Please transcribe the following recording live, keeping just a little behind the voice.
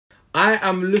I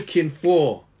am looking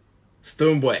for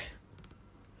Stoneboy.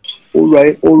 All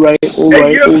right, all right, all Hey,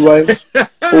 right, yo! all right,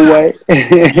 all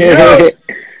Yo! right.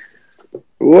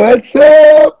 What's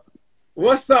up?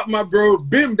 What's up, my bro?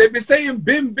 Bim. They've been saying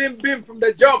bim, bim, bim from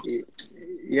the jump.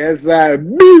 Yes, I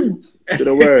boom to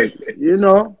the word. You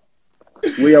know,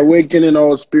 we are awakening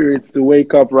our spirits to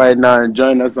wake up right now and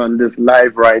join us on this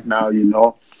live right now.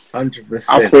 100%.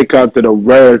 Africa to the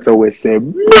world, so we say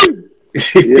boom.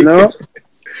 You know,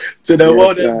 To the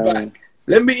world yes, and back.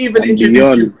 Let me even and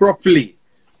introduce you beyond. properly.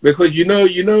 Because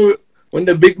when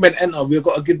the big men enter, we've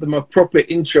got to give them a proper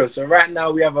intro. So right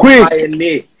now we have a Quick.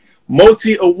 pioneer,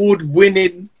 multi-award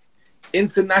winning,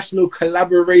 international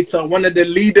collaborator, one of the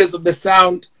leaders of the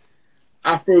sound,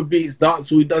 Afrobeats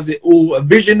dancer who does it all, a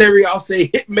visionary, I'll say,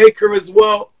 hit maker as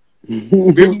well.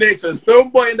 Bim Nation,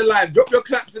 Stoneboy in the live. Drop your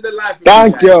claps in the live for me,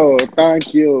 Thank guys. you,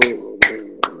 thank you.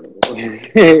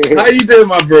 How you doing,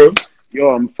 my bro? Yo,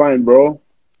 I'm fine, bro.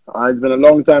 It's been a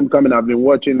long time coming. I've been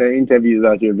watching the interviews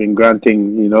that you've been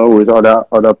granting, with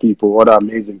other people, other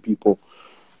amazing people,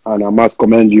 and I must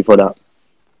commend you for that.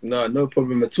 No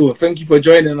problem at all. Thank you for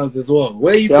joining us as well.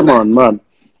 Where are you Yeah, tonight? man.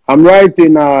 I'm right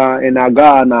in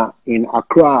Ghana, in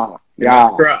Accra. In Yeah,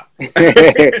 Accra.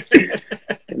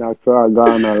 in Accra,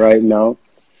 Ghana, right now,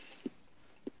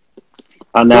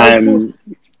 and So, of course.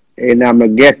 I'm a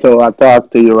ghetto. I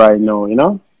talk to you right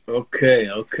now. Okay.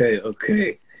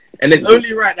 And it's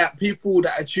only right that people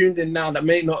that are tuned in now that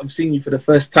may not have seen you for the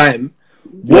first time,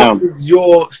 what Yeah. is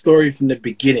your story from the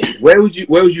beginning? Where was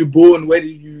you born? Where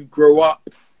did you grow up?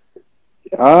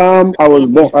 I was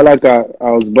born.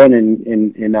 I was born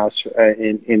in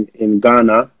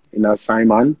Ghana, in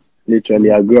Ashaiman.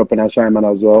 Literally, I grew up in Ashaiman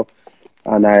as well,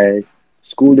 and I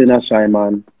schooled in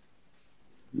Ashaiman.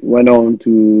 Went on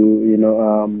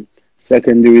to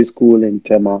secondary school in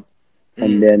Tema,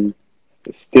 and then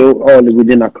still all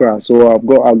within Accra. So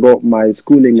I got my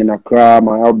schooling in Accra,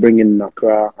 my upbringing in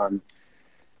Accra, and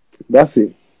that's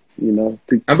it. And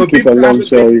To keep a long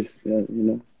story,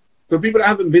 for people that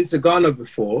haven't been to Ghana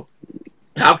before,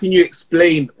 how can you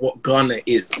explain what Ghana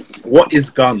is? What is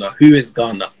Ghana? Who is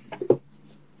Ghana?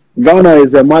 Ghana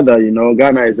is a mother,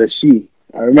 Ghana is a she.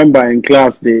 I remember in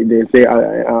class they say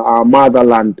our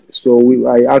motherland. So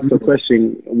I asked the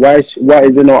question, why is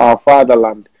it not our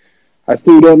fatherland? I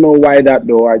still don't know why that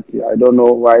though. I don't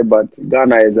know why, but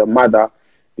Ghana is a mother.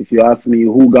 If you ask me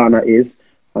who Ghana is,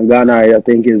 and Ghana I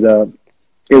think is a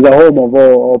home of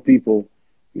all people,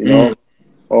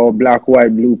 all black,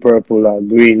 white, blue, purple, or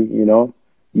green,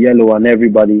 yellow, and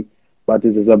everybody. But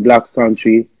it is a black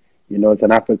country, it's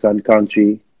an African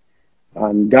country.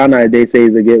 And Ghana, they say,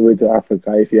 is a gateway to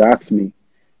Africa, if you ask me.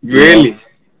 Really?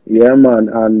 Yeah, man.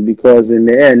 And because in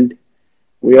the end,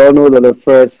 we all know that the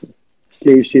first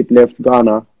slave ship left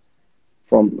Ghana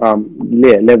from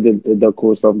left the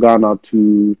coast of Ghana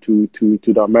to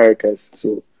the Americas.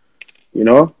 So,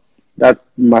 that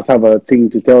must have a thing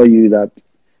to tell you that.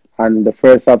 And the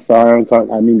first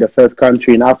the first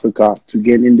country in Africa to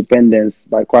gain independence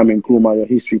by Kwame Nkrumah, your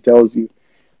history tells you.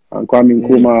 And Kwame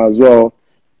Nkrumah as well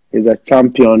is a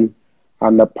champion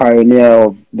and a pioneer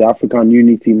of the African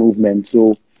unity movement.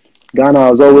 So Ghana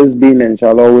has always been and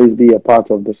shall always be a part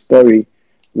of the story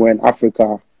when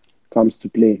Africa comes to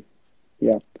play.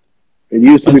 Yeah. It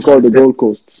used to be called the 100%. Gold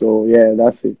Coast. So yeah,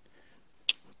 that's it.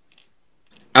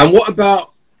 And what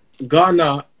about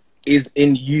Ghana is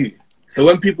in you? So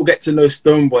when people get to know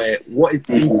Stoneboy, what is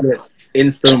influence in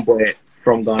Stoneboy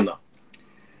from Ghana?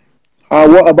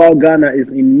 What about Ghana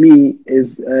is in me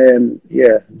is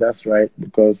yeah, that's right,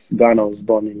 because Ghana was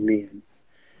born in me.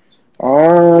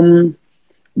 Um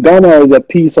Ghana is a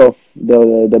piece of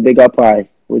the bigger pie,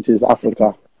 which is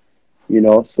Africa,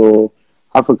 so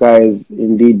Africa is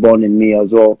indeed born in me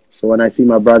as well. So when I see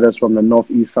my brothers from the north,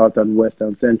 east, south, and west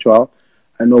and central,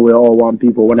 I know we're all one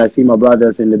people. When I see my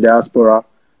brothers in the diaspora,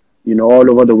 all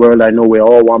over the world, I know we're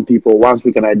all one people. Once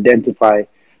we can identify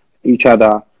each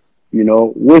other,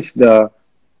 with the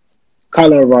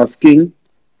color of our skin,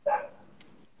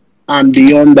 and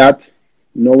beyond that,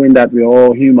 knowing that we're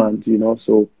all humans,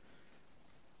 so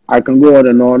I can go on,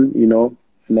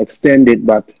 and extend it,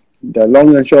 but the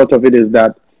long and short of it is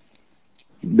that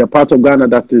the part of Ghana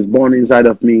that is born inside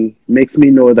of me makes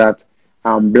me know that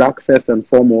I'm black first and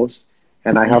foremost,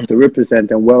 and I have to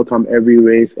represent and welcome every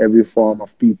race, every form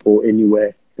of people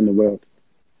anywhere in the world.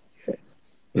 Yeah.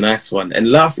 Nice one.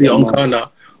 And lastly, Yeah, on man.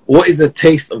 Ghana, what is the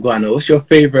taste of Ghana? What's your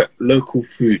favorite local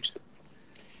food?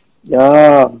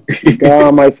 Yeah,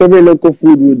 my favorite local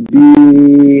food would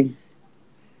be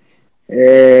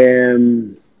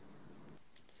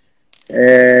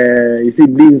you see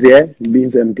beans, yeah,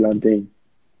 beans and plantain.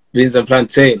 Beans and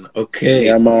plantain. Okay.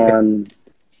 Yeah, man.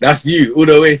 That's you all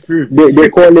the way through. They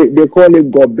call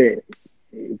it gobe.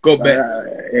 Go back.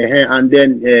 And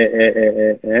then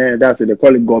that's it. They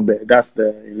call it gobe. That's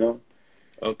the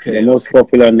Okay, most okay.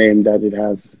 popular name that it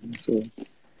has. So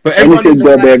For when you everyone say in the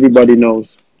gobe, live, everybody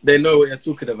knows. they know what you're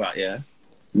talking about, yeah?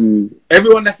 Mm.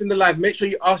 Everyone that's in the live, make sure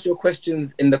you ask your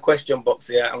questions in the question box,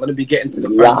 yeah? I'm going to be getting to the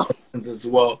fan Yeah. questions as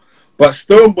well. But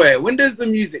Stoneboy, when does the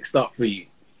music start for you?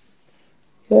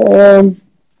 Um,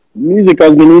 Music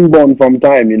has been inborn from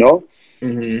time.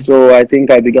 Mm-hmm. So I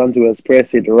think I began to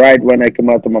express it right when I came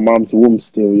out of my mom's womb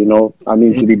still. I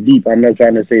mean, to be deep, I'm not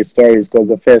trying to say stories because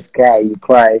the first cry you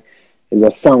cry is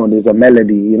a sound, is a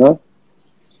melody. Mm.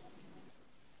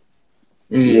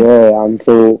 Yeah, and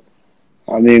so,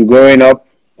 I mean, growing up,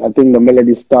 I think the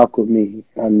melody stuck with me.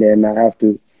 And then I have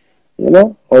to,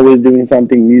 always doing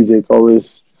something music,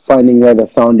 always finding where the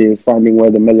sound is, finding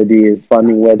where the melody is,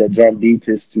 finding where the drum beat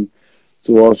is to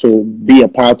also be a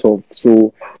part of.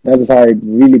 So that is how it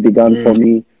really began for Mm.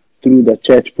 me through the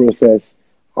church process,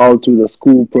 all through the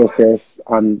school process,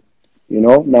 and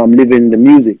now I'm living the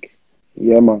music.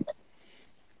 Yeah, man.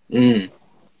 Mm.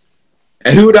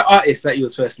 And who were the artists that you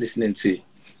was first listening to?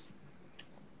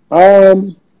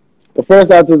 Um, the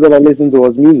first artist that I listened to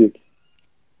was music.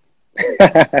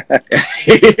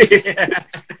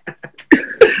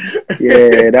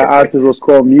 Yeah, that artist was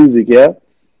called Music, yeah.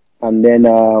 And then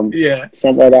Yeah.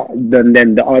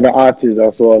 then the other artists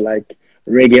as well, like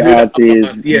reggae Who the other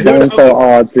artists, ones? Yeah, who the other dancehall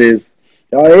ones? artists.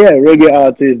 Oh yeah, reggae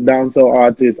artists, dancehall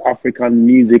artists, African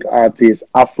music artists,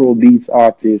 Afrobeat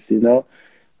artists,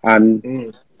 and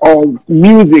Mm. all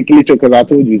music literally because I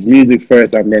told you it's music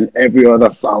first and then every other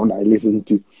sound I listen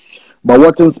to. But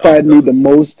what inspired me the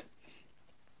most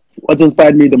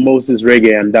is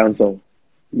reggae and dancehall,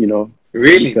 you know,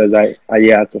 Really? because I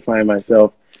could find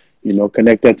myself,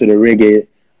 connected to the reggae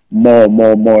more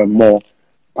and more.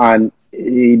 And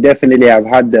definitely I've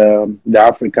had the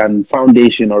African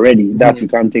foundation already that you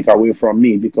Mm. can't take away from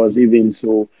me because even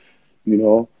so, you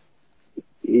know,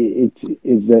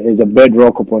 it's a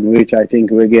bedrock upon which I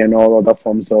think reggae and all other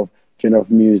forms of genre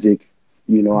of music,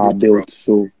 are Bro. built.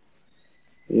 So,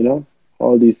 you know,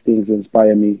 all these things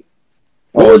inspire me.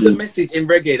 What All was the these. message in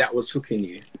reggae that was hooking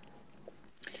you?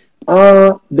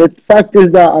 The fact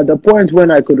is that at the point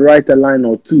when I could write a line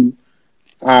or two,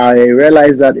 I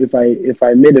realized that if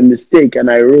I made a mistake and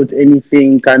I wrote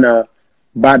anything kind of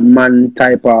bad man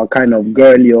type or kind of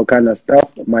girly or kind of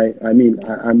stuff,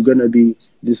 I'm gonna be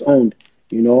disowned.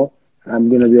 You know, I'm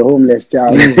gonna be a homeless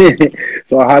child. Mm.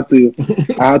 So I had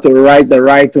to write the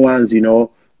right ones,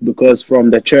 because from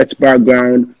the church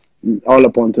background, all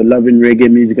up onto loving reggae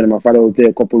music, and my father would play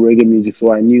a couple reggae music,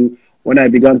 so I knew when I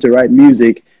began to write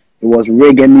music it was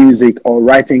reggae music or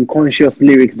writing conscious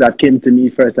lyrics that came to me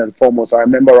first and foremost. I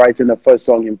remember writing the first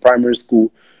song in primary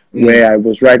school Mm. where I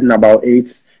was writing about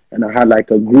AIDS and I had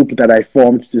like a group that I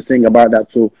formed to sing about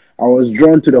that. So I was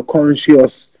drawn to the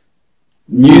conscious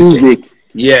Music. music.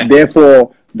 Yeah.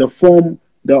 Therefore,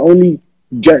 the only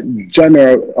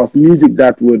genre of music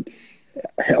that would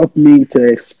help me to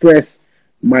express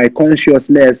my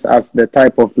consciousness as the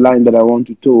type of line that I want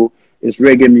to tell is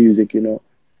reggae music.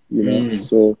 Mm.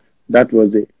 So that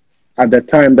was it. At the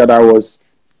time that I was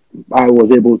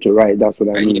able to write, that's what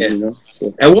I Yeah. mean.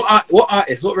 So And what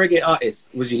reggae artists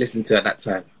was you listening to at that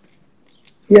time?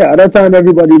 yeah, at that time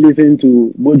everybody listened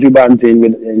to Buju Banton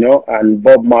and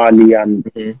Bob Marley and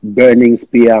Mm-hmm. Burning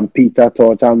Spear and Peter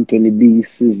Tosh, Anthony B,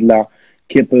 Sizzla,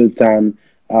 Kippleton,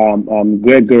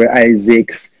 Gregory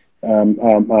Isaacs,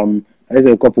 there's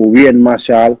a couple, Rian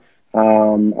Marshall,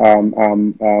 um, um,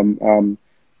 um, um, um,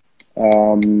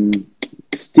 um,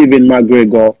 Stephen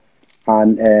McGregor,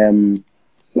 and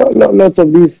lots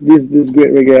of these great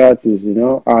reggae artists,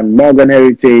 and Morgan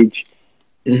Heritage,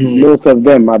 Mm-hmm. lots of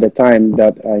them at the time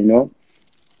that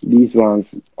these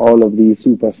ones, all of these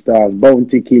superstars,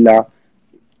 Bounty Killer,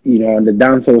 on the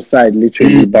dancehall side,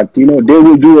 literally. Mm. But they will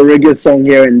do a reggae song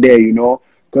here and there,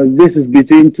 because this is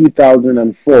between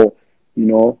 2004,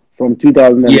 from Yeah.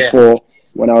 2004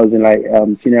 when I was in like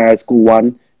senior high school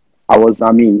one.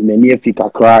 Many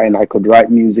Kakra, and I could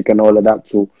write music and all of that.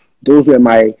 So those were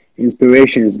my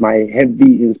inspirations. My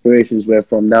heavy inspirations were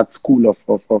from that school of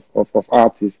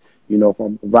artists,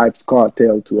 from Vibes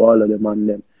Cartel to all of them and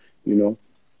them,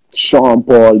 Sean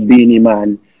Paul, Beanie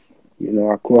Man,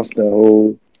 across the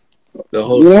whole, The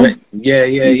whole you know. sweat. Yeah,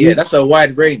 yeah, yeah. hmm That's a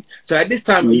wide range. So at this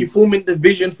time, are you forming the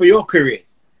vision for your career?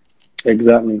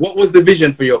 Exactly. What was the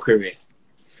vision for your career?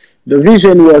 The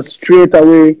vision was straight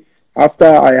away after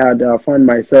I had found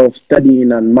myself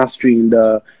studying and mastering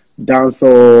the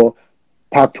dancehall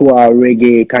patois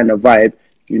reggae kind of vibe.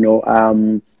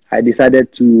 I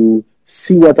decided to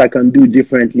see what I can do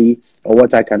differently or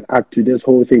what I can add to this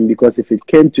whole thing. Because if it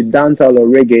came to dancehall or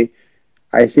reggae,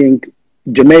 I think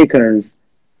Jamaicans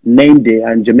named it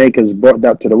and Jamaicans brought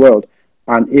that to the world.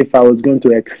 And if I was going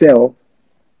to excel,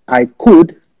 I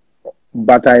could,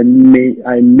 but I may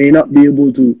not be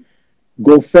able to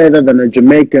go further than a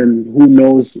Jamaican who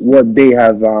knows what they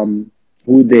have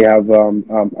who they have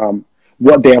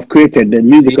what they have created, the Yeah.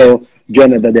 musical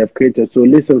genre that they have created. So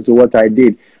listen to what I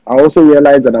did. I also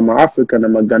realized that I'm an African,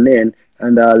 I'm a Ghanaian,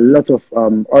 and there are a lot of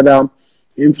other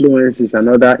influences and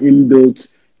other inbuilt,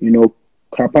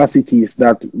 capacities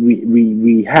that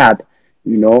we had,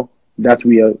 that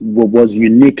was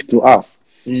unique to us.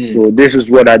 Mm. So this is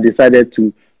what I decided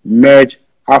to merge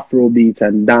Afrobeat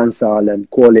and dancehall and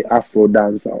call it Afro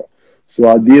dancehall. So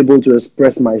I'll be able to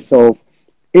express myself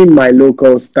in my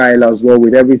local style as well,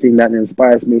 with everything that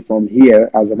inspires me from here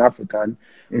as an African,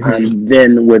 Hmm. and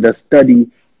then with a study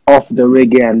of the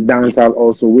reggae and dancehall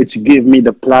also, which give me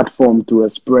the platform to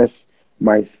express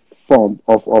my form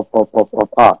of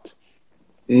art.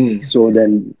 Mm. So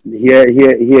then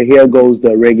here goes the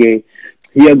reggae,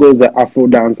 here goes the Afro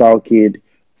dancehall kid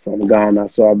from Ghana.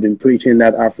 So I've been preaching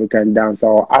that African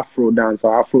dancehall, Afro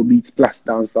dancehall, Afro beats plus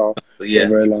dancehall So, for a yeah.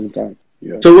 very long time.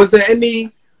 Yeah. So was there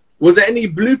any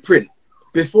blueprint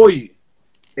before you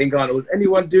in Ghana? Was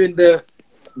anyone doing the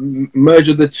merge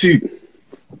of the two?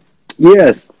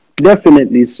 Yes,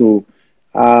 definitely so.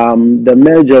 The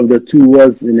merge of the two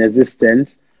was in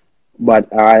existence,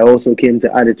 but I also came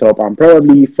to add it up and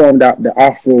probably formed out the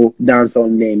Afro dancehall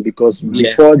name, because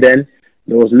Yeah. before then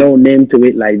there was no name to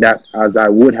it like that as I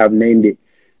would have named it,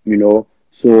 you know.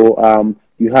 So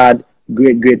you had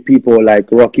great people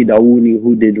like Rocky Dawuni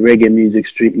who did reggae music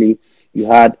strictly. You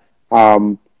had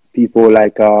um, people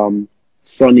like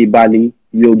Sonny Bali,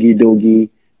 Yogi Dogi,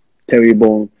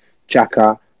 Terrybone,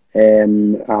 Chaka,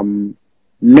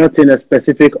 not in a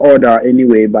specific order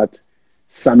anyway, but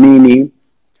Samini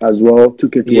as well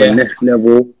took it to a Yeah. next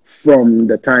level from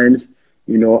the times,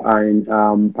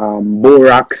 and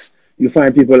Borax. You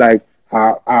find people like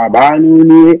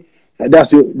Abanuni,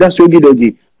 that's Yogi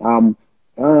Dogi.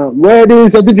 Wedding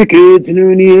certificate,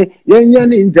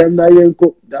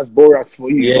 that's Borax for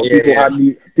you. Yeah. Yeah.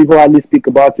 Yeah. People hardly speak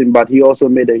about him, but he also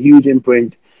made a huge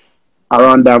imprint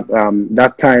around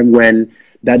that time when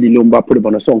Daddy Lumba put him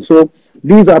on a song. So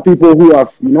these are people who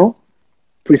have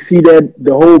preceded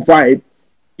the whole vibe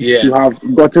to Yeah. have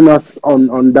gotten us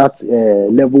on that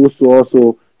level, to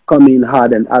also come in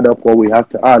hard and add up what we have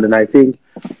to add. And I think,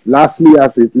 lastly,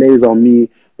 as it lays on me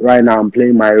right now, I'm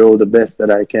playing my role the best that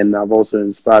I can. I've also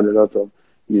inspired a lot of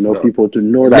No. people to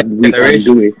know The that next we can do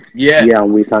generation. it. Yeah. Yeah,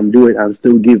 and we can do it and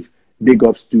still give big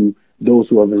ups to those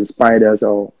who have inspired us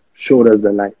or showed us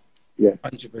the light. Yeah.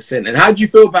 100%. And how do you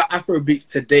feel about Afrobeats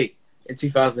today in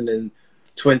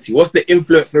 2020? What's the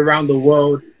influence around the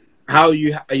world? Are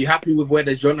you happy with where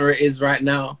the genre is right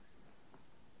now?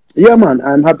 Yeah, man,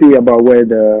 I'm happy about where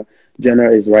the genre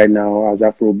is right now as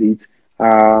Afrobeat.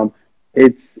 Um,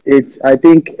 it's I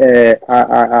think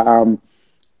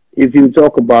if you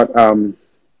talk about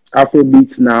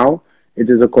Afrobeats now, it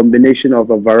is a combination of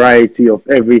a variety of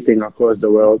everything across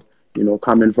the world,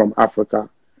 coming from Africa.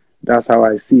 That's how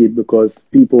I see it, because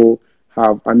people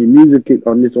have, I mean, music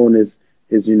on its own is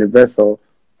universal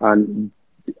and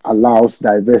allows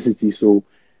diversity. So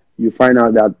you find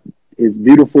out that it's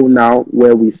beautiful now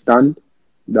where we stand,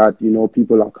 that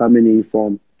people are coming in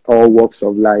from all walks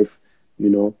of life, you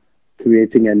know,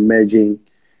 creating and merging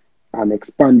and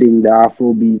expanding the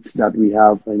Afro beats that we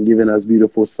have and giving us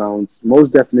beautiful sounds.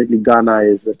 Most definitely, Ghana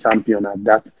is a champion at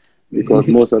that, because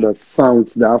most of the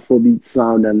sounds, the Afrobeat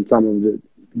sound, and some of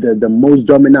the most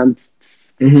dominant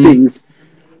Hmm. things,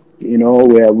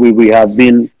 where we have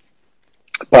been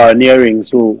pioneering.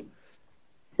 So,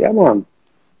 yeah, man,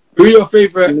 Who are your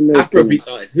favorite feeling those Afrobeats things.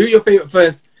 artists? Who are your favorite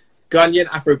first Ghanaian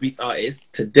Afrobeats artists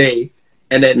today,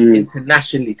 and then Mm.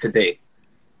 internationally today?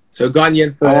 So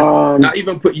Ghanaian first, and Um, I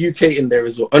even put UK in there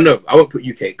as well. Oh no, I won't put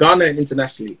UK. Ghana and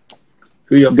internationally.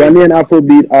 Who are your Ghanaian favorites?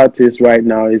 Afrobeat artist right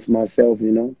now is myself.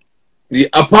 Yeah,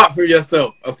 apart from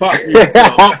yourself. Apart from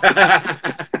yourself.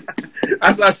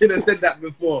 That's why I should have said that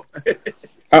before.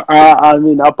 I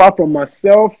mean, apart from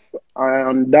myself, I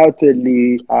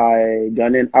undoubtedly,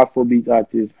 Ghanaian Afrobeat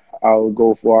artist, I'll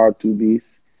go for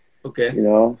R2bees. Okay. You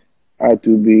know,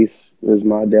 R2bees is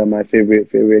they're my favorite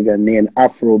Ghanaian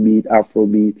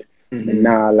Afrobeat, and Hmm.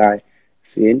 now I like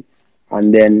seeing.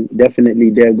 And then definitely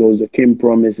there goes the Kim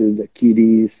Promises, the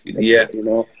Kiddies, Yeah.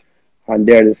 and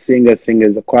they're the singers,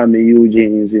 the Kwame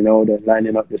Eugenes, they're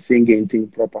lining up the singing thing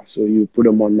proper. So you put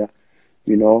them on the,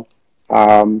 you know.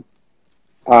 Um,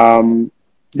 um,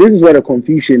 this is where the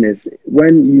confusion is.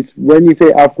 When you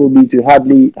say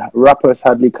Afrobeat, rappers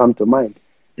hardly come to mind.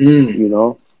 Mm. You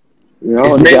know, It's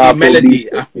when you say mainly Afrobeat, melody.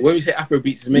 When we say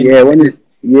Afrobeats, it's mainly yeah, melody.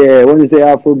 when you say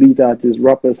Afrobeat artists,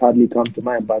 rappers hardly come to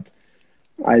mind. But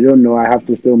I don't know. I have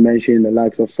to still mention the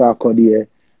likes of Sarkodie,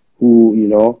 who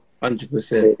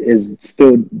 100%. is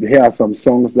still here are some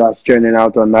songs that's churning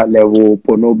out on that level.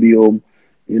 Ponobium,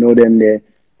 them there.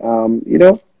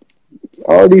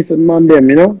 All these among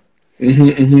them,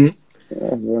 Hmm.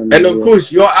 And of Yeah.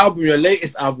 course, your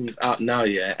latest album is out now,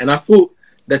 yeah. And I thought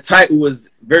the title was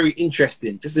very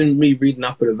interesting, just in me reading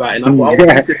up about it. And I thought I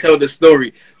want you to tell the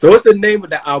story. So, what's the name of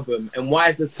the album, and why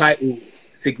is the title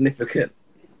significant?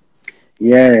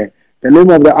 Yeah. The name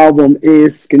of the album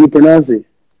is, can you pronounce it?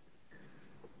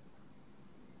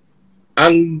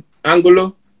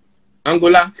 Angola,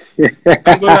 Angola,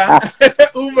 Angola.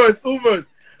 Almost.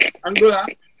 Angola.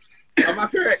 Am I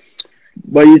correct?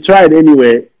 But you tried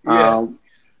anyway. Yeah.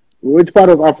 Which part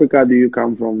of Africa do you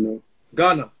come from now?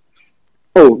 Ghana.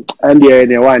 Oh, and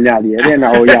the one yeah, then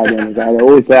I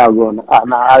always say I'm going. I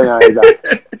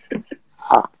that.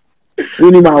 Ah,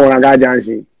 we need my one guy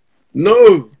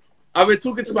No. I've been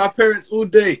talking to my parents all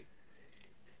day.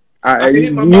 I can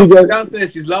hear my You mum from just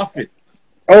downstairs. She's laughing.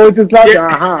 just like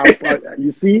Yeah.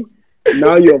 You see,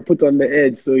 now you're put on the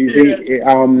edge. So you Yeah. see,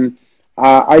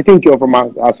 I think you're from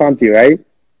Ashanti, right?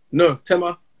 No,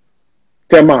 Tema.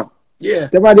 Tema. Yeah.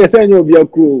 Tema, they send you your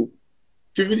crew.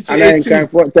 Community And I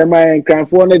 18. Tema and cry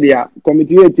for the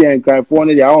committee 18 and cry for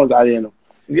the hours. I don't know.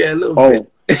 Yeah, a little Oh,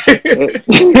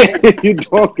 bit. you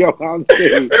don't get what I'm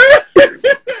saying.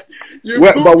 You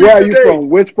caught But me where are you today. from?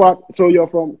 Which part? So you're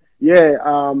from? Yeah.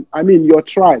 I mean, your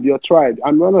tribe.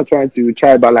 I'm not trying to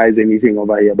tribalize anything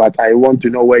over here, but I want to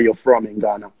know where you're from in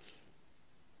Ghana.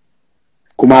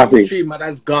 I'm Kumasi. street, my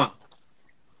dad's gone.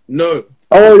 No.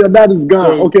 Oh, your dad is Ghana.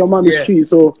 So, Okay, your mom is yeah. Tree.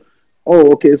 So,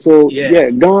 oh, okay. So, Yeah. yeah,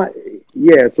 Ghana.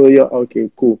 Yeah. So you're okay.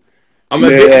 Cool. I'm a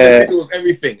bit in the Yeah, middle of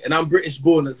everything, and I'm British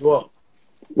born as well.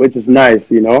 which is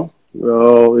nice,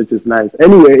 Oh, which is nice.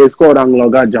 Anyway, it's called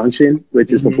Angloga Junction,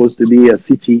 which is Hmm. supposed to be a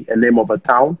city, a name of a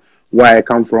town where I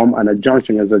come from, and a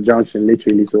junction is a junction,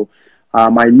 literally. So,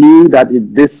 I knew that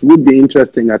this would be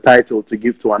interesting a title to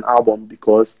give to an album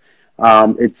because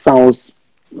it sounds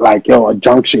like a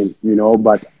junction,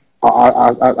 But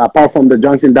apart from the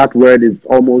junction, that word is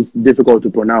almost difficult to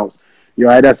pronounce.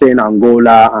 You're either saying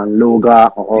Angola and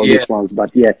Loga or all Yeah. these ones, but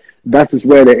yeah, that is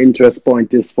where the interest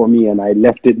point is for me, and I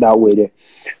left it that way there.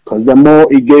 Because the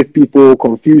more it gave people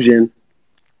confusion,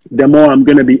 the more I'm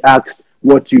going to be asked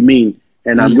what you mean.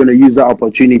 And I'm going Mm. to use that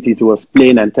opportunity to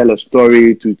explain and tell a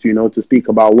story, to speak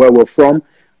about where we're from.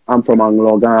 I'm from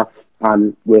Angloga,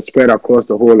 and we're spread across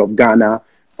the whole of Ghana.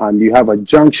 And you have a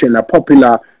junction, a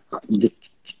popular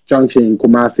junction in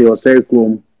Kumasi or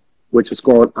Serikrum, which is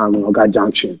called Angloga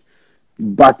Junction.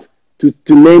 But to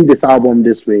name this album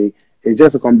this way, it's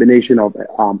just a combination of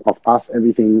us,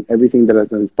 everything that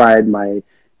has inspired my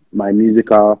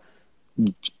musical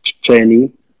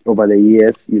journey over the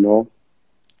years,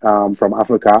 from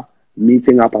Africa,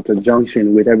 meeting up at a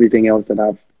junction with everything else that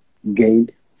I've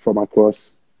gained from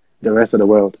across the rest of the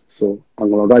world. So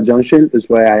Angologa Junction is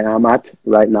where I am at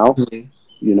right now,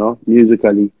 Mhm.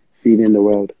 musically feeding the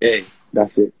world. Hey.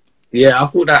 That's it. Yeah, I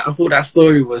thought that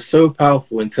story was so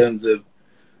powerful in terms of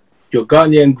you're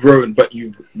Ghanaian grown, but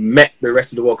you've met the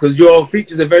rest of the world because your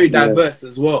features are very Yeah, diverse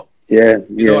as well. yeah,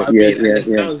 You know yeah, what I yeah, mean? And yeah, the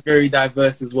yeah, sound's very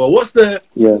diverse as well. What's the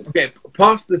yeah. okay?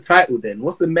 Past the title, then.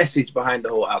 What's the message behind the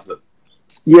whole album?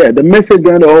 Yeah, the message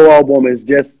behind the whole album is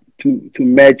just to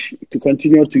match, to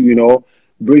continue to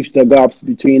bridge the gaps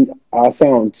between our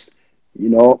sounds. You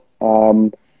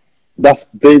know, that's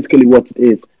basically what it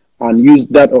is, and use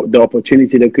the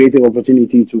opportunity, the creative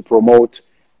opportunity, to promote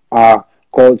our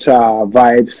culture, our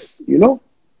vibes.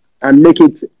 And make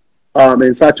it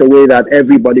in such a way that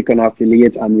everybody can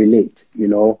affiliate and relate.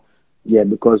 Yeah,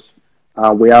 because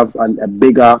we have a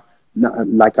bigger,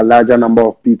 like a larger number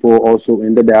of people also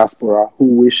in the diaspora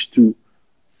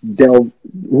delve,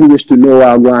 who wish to know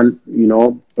our one,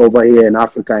 over here in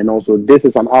Africa, and also this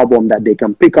is an album that they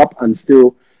can pick up and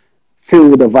still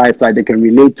feel the vibes, like they can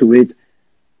relate to it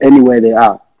anywhere they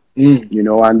are.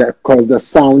 Mm. And because the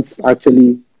sounds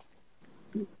actually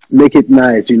make it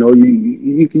nice.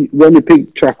 When you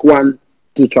pick track 1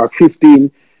 to track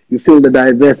 15, you feel the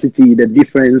diversity, the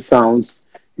different sounds,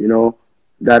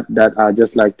 that are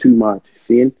just like too much.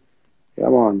 See?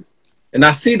 Come on. And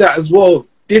I see that as well.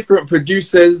 Different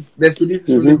producers. There's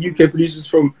producers from the Mm-hmm. UK, producers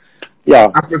from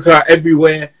Yeah, Africa,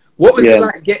 everywhere. What was it yeah.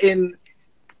 like getting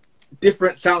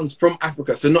different sounds from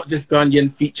Africa? So not just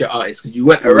Ghanaian feature artists, because you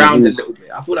went around a Mm-hmm. little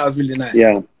bit. I thought that was really nice.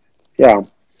 Yeah, yeah.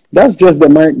 that's just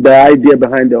the idea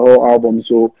behind the whole album.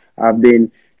 So I've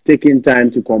been taking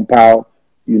time to compile,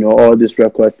 all these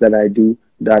records that I do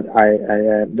that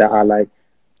that are like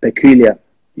peculiar.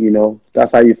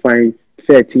 That's how you find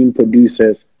 13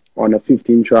 producers on a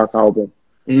 15-track album.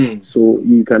 So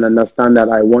you can understand that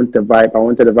I want the vibe. I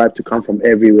wanted the vibe to come from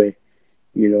everywhere,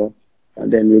 and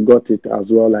then we got it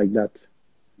as well like that.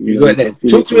 You got that.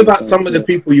 Talk to me about some of the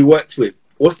people you worked with.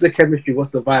 What's the chemistry?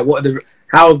 What's the vibe?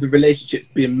 How have the relationships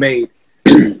been made?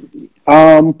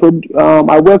 I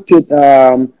worked with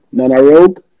Nana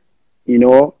Rogue,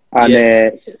 and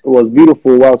it was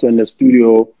beautiful whilst in the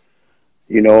studio,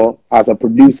 as a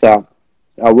producer.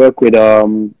 I work with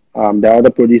the other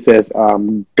producers,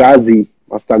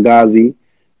 Master Ghazi,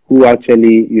 who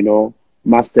actually,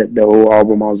 mastered the whole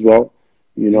album as well,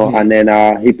 and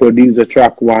then he produced the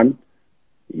track one.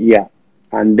 Yeah.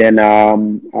 And then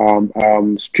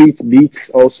Street Beats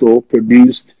also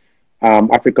produced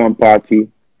African Party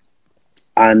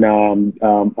and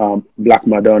Black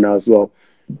Madonna as well.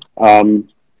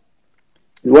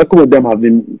 Working with them have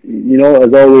been,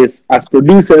 as always, as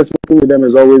producers, working with them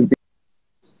has always been,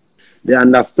 they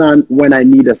understand when I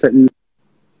need a certain,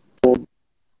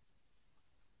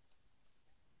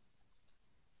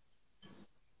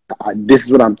 this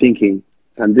is what I'm thinking,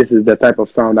 and this is the type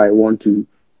of sound I want to,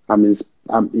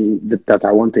 that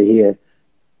I want to hear.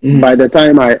 By the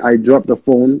time I drop the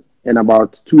phone in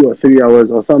about 2 or 3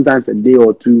 hours, or sometimes a day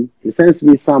or two, he sends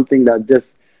me something that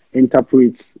just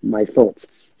interprets my thoughts.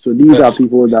 So these are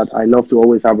people that I love to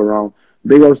always have around.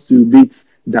 Big ups to Beats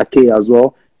Dake as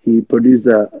well. He produced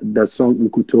the song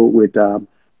Nkuto with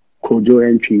Kojo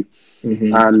Entry.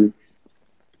 And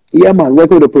yeah, man,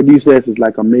 working with the producers is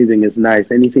like amazing. It's nice.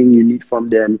 Anything you need from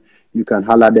them, you can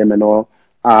holler them and all.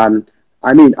 And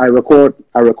I mean, I recorded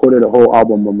the whole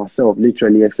album on myself,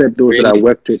 literally, except those that I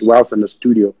worked with whilst in the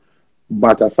studio.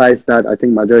 But aside that, I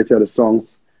think majority of the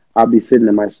songs, I'll be sitting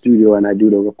in my studio and I do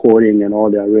the recording and all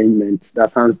the arrangements.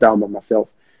 That's hands down by myself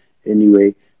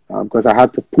anyway, because I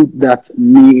had to put that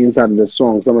me inside of the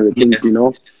song, some of the things,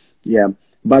 Yeah.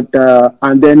 But,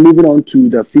 and then moving on to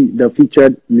the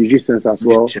featured musicians as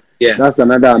well. Yeah. That's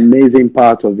another amazing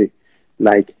part of it.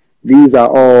 Like, these are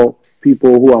all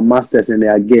people who are masters in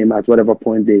their game at whatever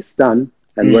point they stand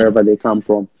and wherever they come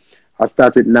from. I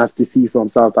start with Nasty C from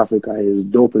South Africa. He's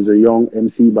dope as a young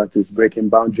MC, but he's breaking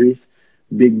boundaries.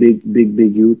 Big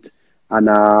youth. And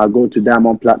I go to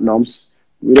Diamond Platinums.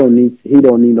 He don't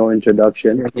need no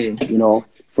introduction.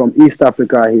 From East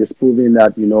Africa, he's proving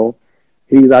that,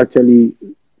 he's actually,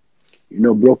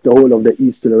 broke the whole of the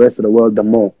East to the rest of the world the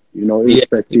more,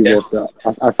 irrespective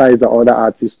of aside the other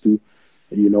artists too,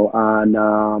 and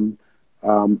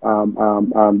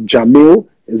Jamil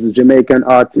is a Jamaican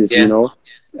artist,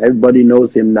 everybody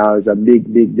knows him now. He's a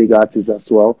big artist as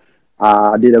well.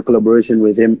 I did a collaboration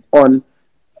with him on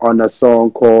a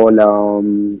song called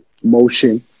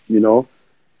Motion,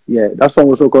 that song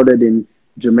was recorded in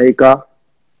Jamaica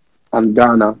and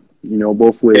Ghana,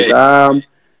 both ways.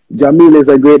 Jamil is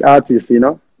a great artist,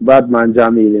 Badman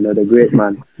Jamil, the great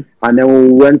man. And then we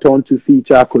went on to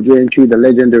feature Kojo Entry, the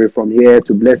legendary from here,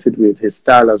 to bless it with his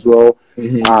style as well.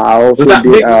 I also was that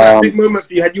a big moment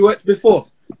for you? Had you worked before?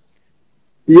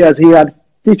 Yes, he had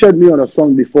featured me on a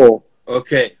song before.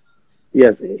 Okay.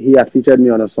 Yes, he had featured me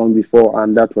on a song before,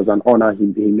 and that was an honor he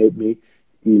made me.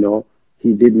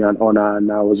 He did me an honor,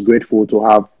 and I was grateful to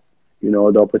have,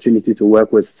 the opportunity to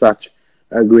work with such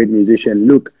a great musician.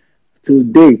 Look, to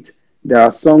date, there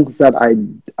are songs that I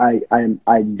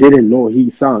didn't know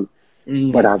he sang,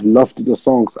 but I've loved the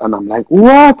songs, and I'm like,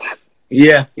 what?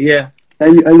 Yeah.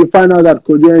 And you find out that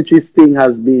Kojo Entry's thing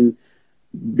has been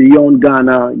beyond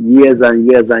Ghana years and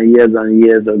years and years and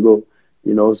years ago,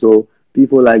 so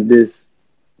people like this,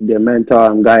 they mentor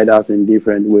and guide us in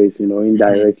different ways,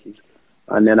 indirectly.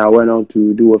 And then I went on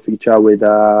to do a feature with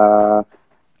Alakai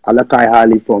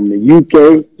Harley from the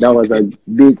UK. That was a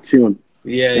big tune.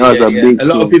 Yeah. A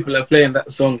lot of people are playing that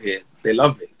song here. They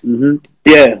love it.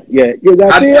 Yeah. You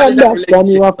got to understand.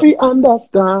 You have to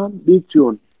understand. Big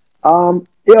tune. I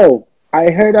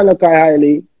heard Alakai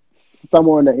Harley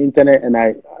somewhere on the internet, and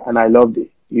I loved it.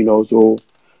 So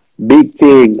big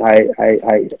thing. I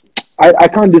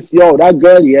can't that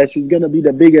girl. Yeah, she's gonna be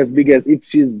the biggest. If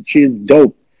she's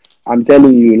dope. I'm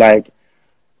telling you, like,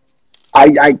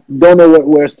 I don't know what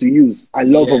words to use. I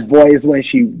love her voice when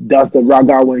she does the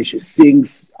raga, when she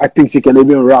sings. I think she can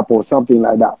even rap or something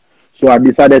like that. So I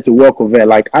decided to work with her.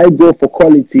 Like, I go for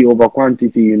quality over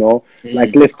quantity,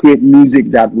 Like, let's create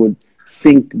music that would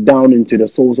sink down into the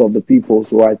souls of the people.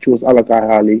 So I chose Alakai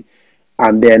Harley.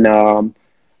 And then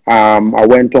I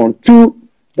went on to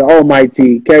the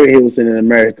almighty Kerry Hilson in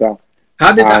America.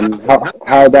 How did that And happen? How did that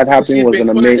how happen? that Because happened she'd been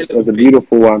quiet a little was a bit.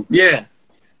 beautiful one. Yeah.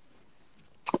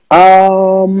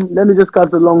 Let me just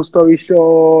cut the long story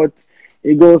short.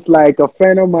 It goes like a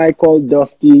friend of mine called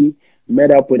Dusty met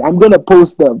up with. I'm gonna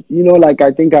post them. You know, like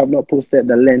I think I've not posted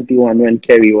the lengthy one when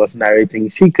Kerry was narrating.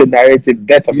 She could narrate it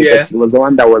better because Yeah. she was the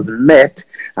one that was met,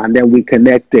 and then we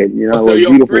connected. You Oh, know, so it was your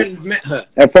beautiful. friend met her.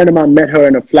 A friend of mine met her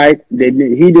on a flight. He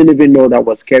didn't even know that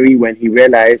was Kerry when he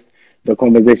realized the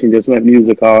conversation just went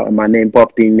musical and my name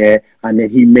popped in there, and then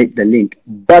he made the link.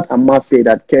 But I must say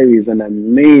that Kerry is an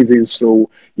amazing soul.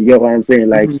 You get what I'm saying?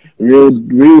 Like Hmm.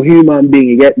 real human being.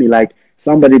 You get me? Like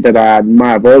somebody that I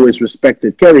admire. I've always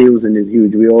respected. Kerry Hilson is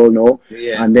huge. We all know.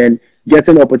 Yeah. And then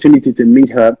getting the opportunity to meet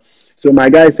her. So my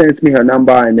guy sends me her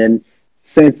number and then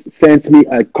sent me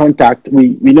a contact.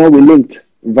 We know we linked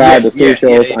via Yeah. the Yeah. Yeah.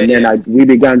 socials, Yeah. and then Yeah. we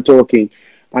began talking,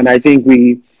 and I think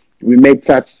we made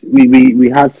such we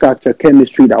had such a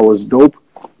chemistry that was dope,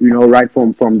 you know, right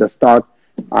from the start.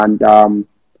 And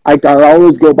I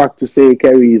always go back to say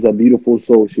Kerry is a beautiful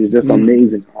soul. She's just Mm.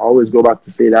 amazing. I always go back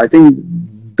to say that. I think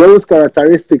those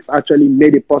characteristics actually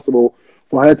made it possible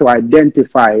for her to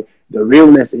identify the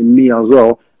realness in me as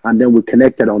well, and then we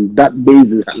connected on that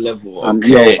basis. That level. And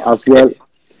yo, Okay. as Okay. well,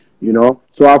 you know.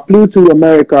 So I flew to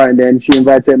America, and then she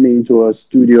invited me into her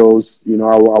studios. You know,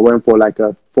 I went for like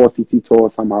a 4 city tour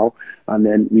somehow, and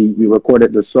then we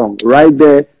recorded the song. Right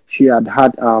there, she had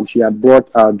brought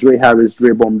Dre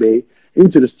Bombay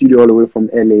into the studio all the way from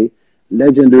LA.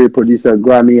 Legendary producer,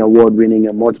 Grammy award winning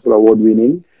and multiple award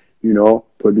winning, you know,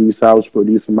 producer, who's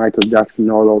produced for Michael Jackson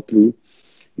all through,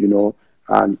 you know.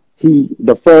 And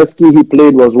the first key he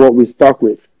played was what we stuck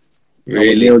with, and we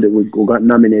Really. nailed it. We got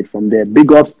nominated from there.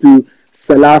 Big ups to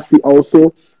Selassie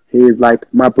also. He's like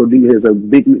my producer.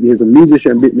 He's a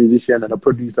musician, big musician, and a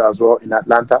producer as well in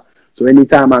Atlanta. So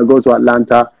anytime I go to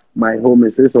Atlanta, my home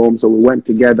is his home. So we went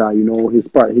together. You know,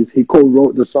 he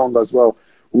co-wrote the song as well.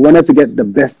 We wanted to get the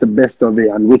best of it,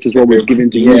 and which is what we've given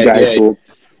to you Yeah. guys. Yeah. So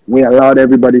we allowed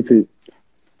everybody to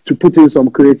put in some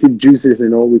creative juices. You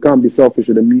know, we can't be selfish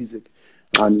with the music,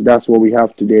 and that's what we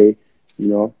have today. You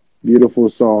know, beautiful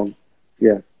song.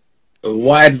 Yeah. A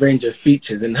wide range of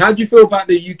features. And how do you feel about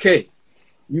the UK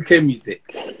music?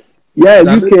 Yeah, So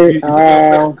I know UK. it's not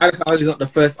your first. Alec is not the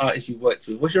first artist you've worked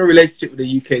with. What's your relationship with the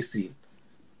UK scene?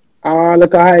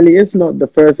 Look, Hailey, it's not the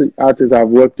first artist I've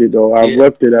worked with, though. I've Yeah.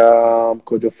 worked with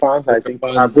Kojo Fans. I With the think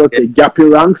I've fans. worked Yeah. with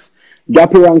Gappy Ranks.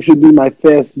 Gappy Ranks should be my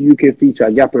first UK feature.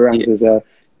 Gappy Yeah. Ranks is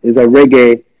a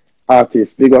reggae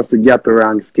artist. Big up to Gappy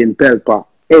Ranks, King Pelpa.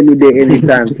 Any day,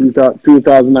 anytime.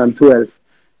 2012.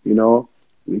 You know,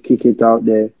 we kick it out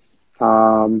there.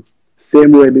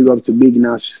 Same way, big up to Big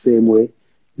Nash. Same way,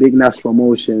 Big Nash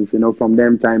Promotions. You know, from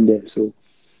them time there. So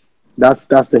that's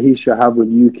the history I have with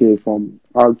UK from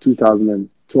our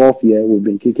 2012 year. We've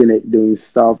been kicking it, doing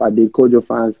stuff. I did Kojo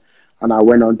Fans, and I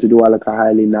went on to do Alaka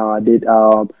Hailey. Now I did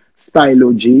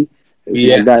Stylo G is my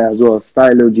Yeah. guy as well.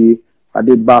 Stylo G. I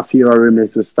did Bafira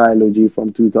remix with Stylo G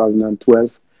from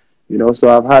 2012. You know, so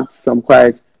I've had some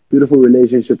quite beautiful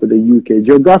relationship with the UK.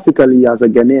 Geographically, as a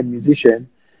Ghanaian musician,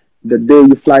 the day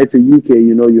you fly to UK,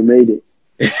 you know you made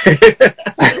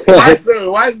Why it.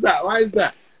 so? Why is that? Why is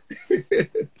that?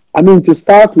 I mean, to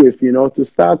start with,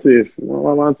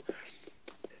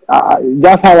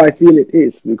 that's how I feel it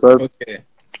is because Okay.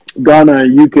 Ghana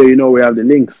and UK, you know, we have the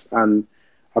links, and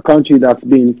a country that's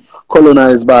been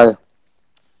colonized by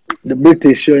the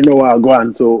British, you know, are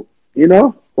gone. So, you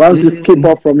know, once you skip Mm.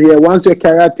 up from here, once your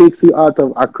career takes you out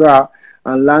of Accra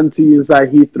and lands you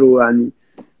inside Heathrow, and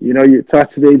you know, you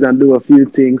touch base and do a few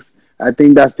things, I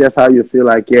think that's just how you feel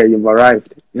like, yeah, you've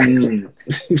arrived. Mm.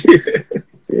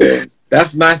 Yeah.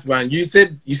 That's nice, man. You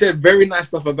said very nice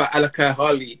stuff about Alakai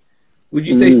Harley. Would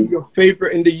you say she's Mm. your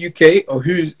favorite in the UK, or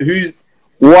who's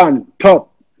One top,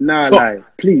 nah top? lie,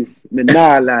 please, me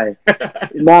nah lie.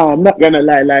 Nah, I'm not gonna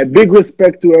lie. Like big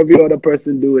respect to every other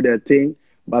person doing their thing,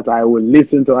 but I will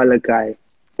listen to Alakai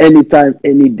anytime,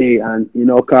 any day. And you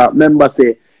know, 'cause remember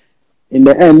say in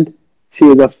the end, she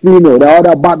is a female. The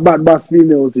other bad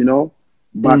females, you know.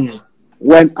 But Mm.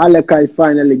 when Alakai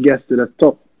finally gets to the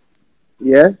top,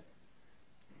 yeah,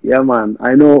 yeah, man.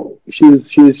 I know she's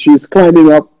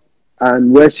climbing up,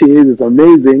 and where she is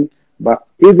amazing. But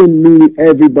even me,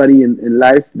 everybody in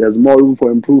life, there's more room for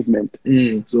improvement.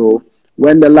 Mm. So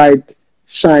when the light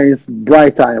shines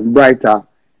brighter and brighter,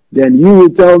 then you will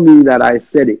tell me that I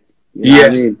said it. You know what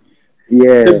I Yeah. mean?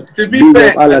 Yeah. To be Big up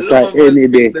fair, a lot Alaka of us any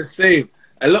think day. the same.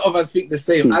 A lot of us think the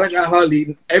same. Hmm. Alakai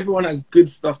Harley, everyone has good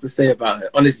stuff to say about her.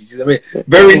 Honestly, she's a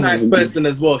very nice person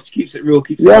as well. She keeps it real,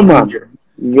 keeps it Yeah, man. 100.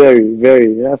 Very,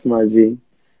 very. That's my G.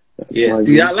 That's Yeah, my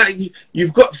see, I G. like you.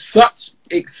 You've got such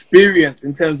experience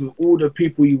in terms of all the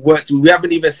people you worked with? We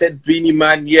haven't even said Beanie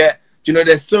Man yet. Do you know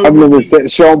there's so I've never many?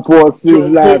 said Sean Paul, Sean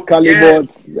Sizzla, Paul, yeah,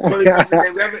 Calibot. Colin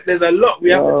Bassett, there's a lot we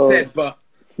haven't Wow. said. But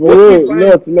For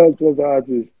real, lots of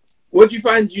artists. what do you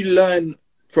find you learn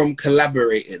from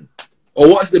collaborating, or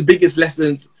what's the biggest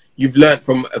lessons you've learned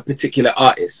from a particular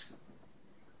artist?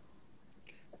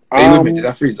 Are you with me? Did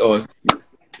I freeze? Oh,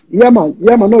 Yeah, man.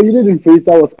 No, you didn't freeze.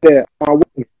 That was fair.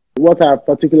 What I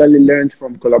particularly learned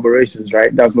from collaborations,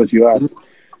 right? That's what you asked,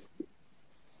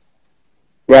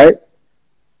 right?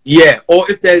 yeah. Or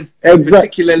if there's a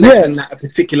particular lesson that a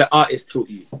particular artist taught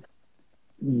you.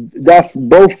 That's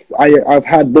both. I've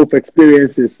had both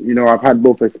experiences. You know, I've had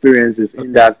both experiences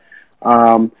in that.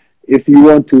 If you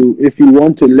want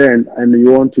to learn and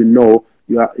you want to know,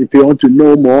 if you want to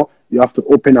know more, you have to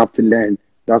open up to learn.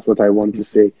 That's what I want to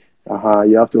say.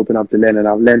 You have to open up to learn, and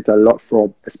I've learned a lot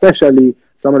from, especially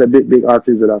some of the big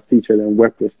artists that I've featured and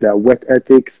worked with. Their work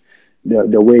ethics,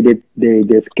 the way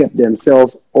they've kept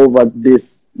themselves over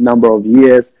this number of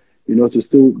years, you know, to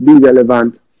still be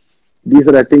relevant. These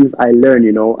are the things I learn.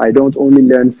 You know, I don't only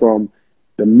learn from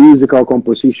the musical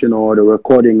composition or the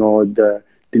recording or the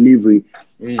delivery.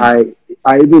 I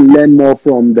even learn more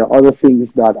from the other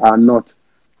things that are not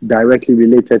directly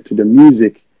related to the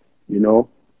music. You know,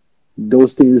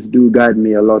 those things do guide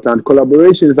me a lot, and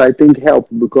collaborations I think help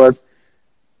because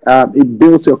it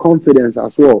builds your confidence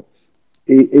as well.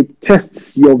 It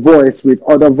tests your voice with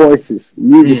other voices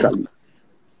musically,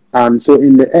 and so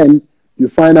in the end you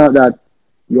find out that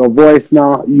your voice,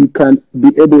 now you can be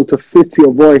able to fit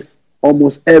your voice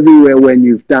almost everywhere when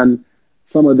you've done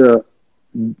some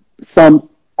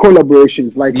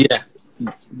collaborations. Like,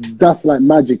 that's like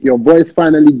magic. Your voice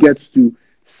finally gets to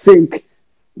sync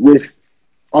with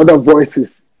other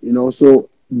voices, you know. So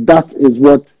that is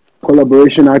what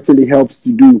collaboration actually helps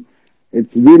to do.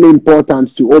 It's really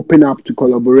important to open up to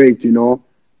collaborate, you know.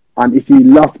 And if you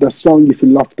love the song, if you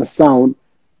love the sound,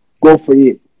 go for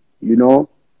it, you know.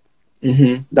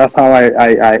 That's how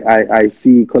I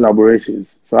see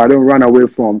collaborations. So I don't run away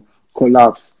from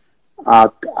collabs.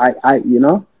 You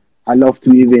know, I love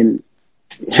to even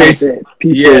Chase help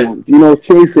people, you know,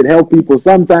 chase it, help people.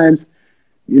 Sometimes,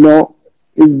 you know,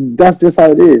 that's just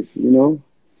how it is, you know.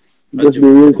 Just be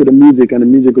real to the music and the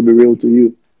music will be real to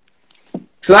you.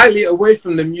 Slightly away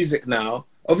from the music now,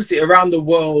 obviously around the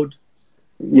world,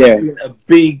 we're seeing a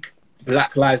big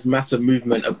Black Lives Matter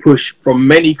movement, a push from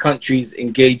many countries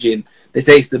engaging. They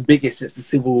say it's the biggest since the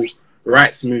civil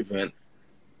rights movement.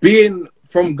 Being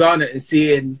from Ghana and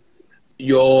seeing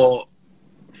your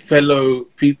fellow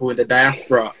people in the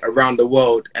diaspora around the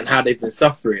world and how they've been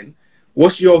suffering,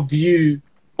 what's your view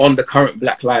on the current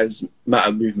Black Lives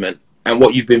Matter movement and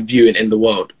what you've been viewing in the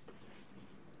world?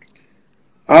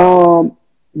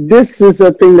 This is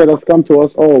a thing that has come to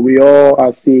us all. We all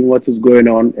are seeing what is going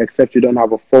on, except you don't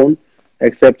have a phone,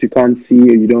 except you can't see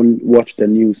or you don't watch the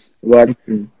news. But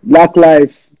Black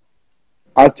lives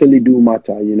actually do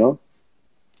matter, you know.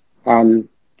 And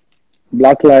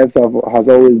Black lives has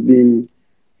always been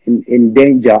in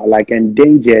danger, like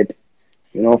endangered,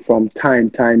 you know, from time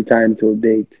till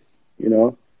date, you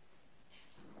know.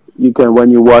 You can,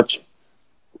 when you watch,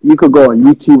 you could go on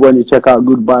YouTube when you check out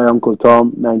Goodbye Uncle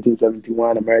Tom,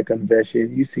 1971 American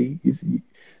version. You see,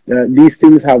 these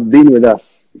things have been with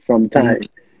us from time,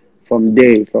 from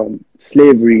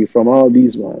slavery, from all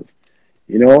these ones,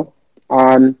 you know.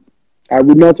 And I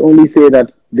would not only say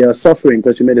that they are suffering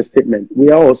because you made a statement. We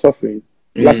are all suffering.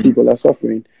 Black people are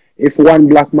suffering. If one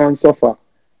black man suffer,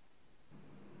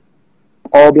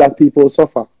 all black people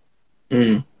suffer.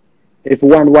 If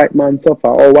one white man suffer,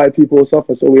 all white people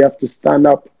suffer. So we have to stand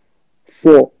up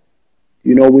for,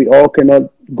 you know, we all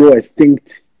cannot go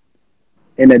extinct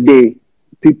in a day.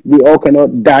 We all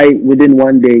cannot die within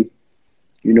one day,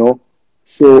 you know.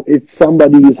 So if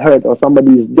somebody is hurt or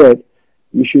somebody is dead,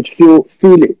 you should feel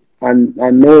it and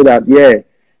know that, yeah,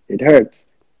 it hurts.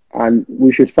 And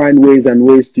we should find ways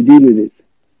to deal with it.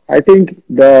 I think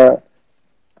the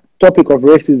topic of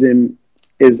racism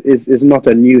is not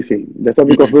a new thing. The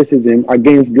topic of racism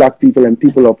against black people and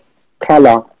people of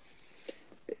color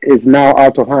is now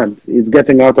out of hand. It's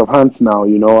getting out of hands now,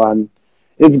 you know, and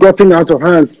it's gotten out of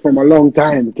hands from a long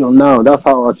time till now. That's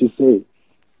how I should say.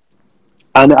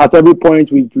 And at every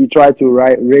point, we try to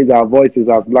raise our voices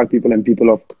as black people and people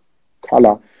of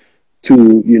color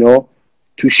to, you know,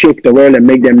 to shake the world and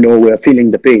make them know we're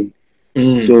feeling the pain.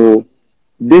 So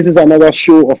this is another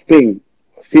show of pain,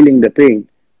 feeling the pain.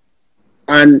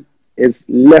 And it's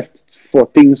left for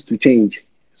things to change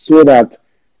so that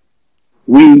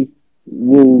we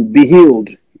will be healed.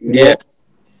 You know?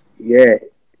 Yeah,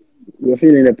 we're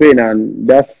feeling the pain, and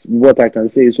that's what I can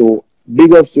say. So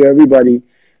big ups to everybody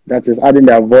that is adding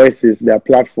their voices, their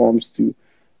platforms to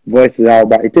voice it out.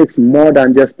 But it takes more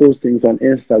than just postings on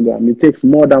Instagram. It takes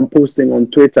more than posting on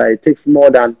Twitter. It takes more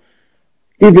than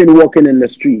even walking in the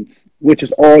streets, which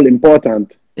is all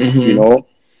important, you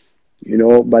Mm-hmm.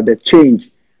 know, but the change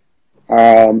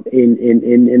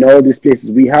in all these places,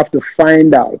 we have to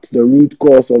find out the root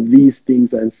cause of these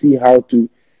things and see how to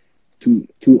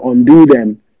undo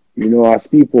them, as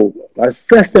people. But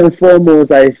first and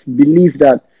foremost, I believe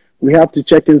that we have to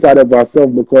check inside of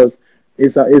ourselves because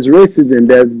it's racism.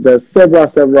 There's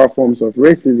several forms of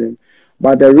racism,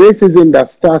 but the racism that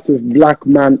starts with black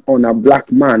man on a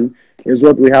black man is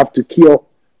what we have to cure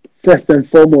first and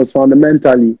foremost,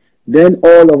 fundamentally. Then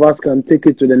all of us can take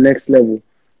it to the next level,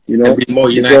 And be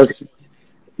more united. because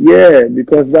yeah,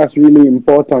 because that's really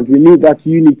important. We need that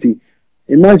unity.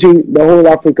 Imagine the whole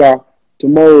Africa.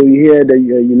 Tomorrow you hear the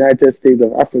United States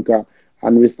of Africa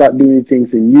and we start doing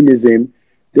things in unison.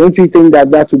 Don't you think that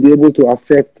that will be able to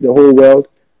affect the whole world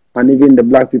and even the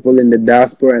black people in the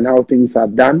diaspora and how things are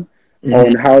done Mm-hmm.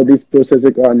 on how this process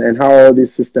on and how all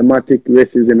this systematic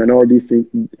racism and all these things,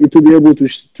 it will be able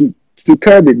to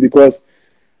curb it because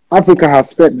Africa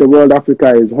has fed the world.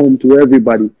 Africa is home to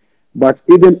everybody. But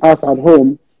even us at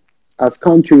home, as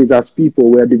countries, as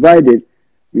people, we're divided.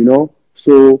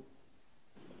 So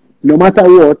no matter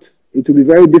what, it will be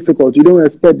very difficult. You don't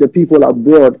expect the people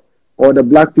abroad or the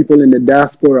black people in the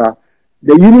diaspora,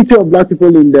 the unity of black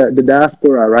people in the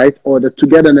diaspora, right? Or the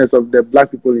togetherness of the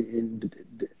black people in the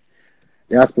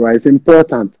diaspora is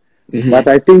important. Mm-hmm. But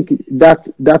I think that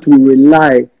will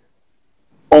rely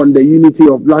on the unity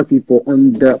of black people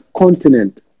on the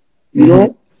continent.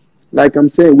 Mm-hmm. Like I'm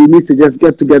saying, we need to just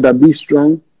get together, be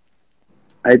strong.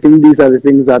 I think these are the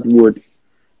things that would.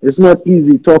 It's not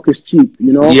easy. Talk is cheap.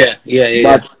 Yeah, yeah, yeah,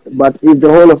 yeah. But if the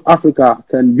whole of Africa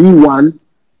can be one,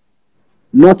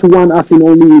 not one as in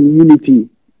only in unity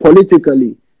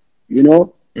politically, you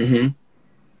know, Mm-hmm.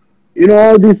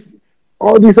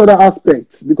 all these other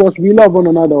aspects because we love one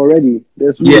another already.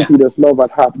 There's Yeah. unity, there's love at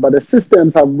heart, but the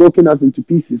systems have broken us into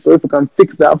pieces. So if we can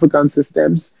fix the African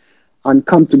systems and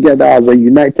come together as a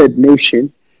united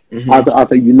nation, Mm-hmm.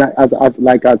 as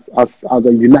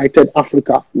a united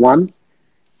Africa, one,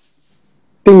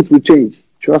 things will change.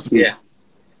 Trust me. Yeah.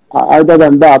 Other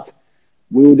than that,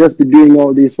 we will just be doing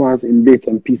all these ones in bits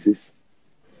and pieces.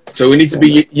 So we need to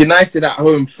be united at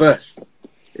home first,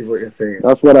 is what you're saying.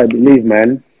 That's what I believe,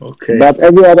 man. Okay. But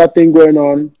every other thing going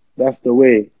on, that's the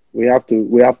way. We have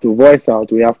to voice out.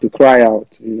 We have to cry out.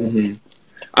 Mm-hmm.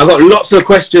 I got lots of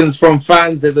questions from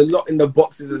fans. There's a lot in the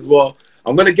boxes as well.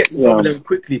 I'm going to get to some of them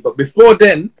quickly. But before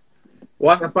then,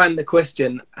 whilst I find the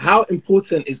question, how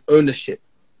important is ownership?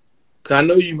 Because I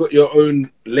know you've got your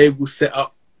own label set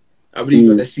up. I believe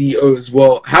you're the CEO as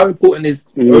well. How important is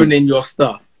owning your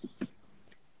stuff?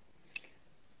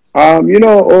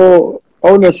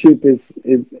 Ownership is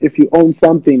if you own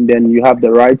something, then you have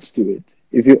the rights to it.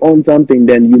 If you own something,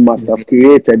 then you must have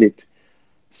created it.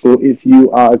 So if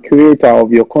you are a creator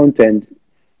of your content,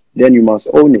 then you must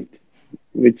own it,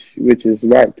 which is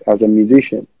right as a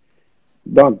musician.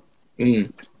 Done.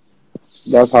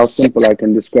 That's how simple I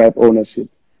can describe ownership.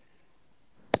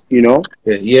 Yeah.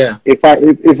 If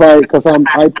I because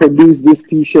I produce these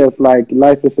t-shirts like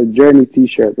Life is a Journey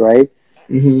t-shirt, right?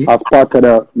 Mm-hmm. As part of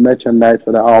the merchandise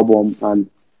for the album, and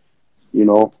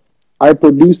I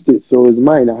produced it, so it's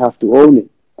mine. I have to own it.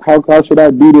 How should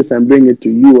I do this and bring it to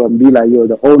you and be like you're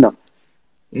the owner?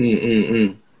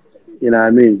 You know what I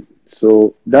mean?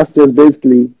 So that's just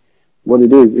basically what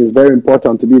it is. It's very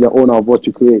important to be the owner of what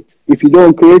you create. If you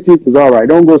don't create it, it's all right.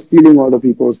 Don't go stealing other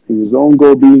people's things. Don't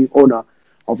go being owner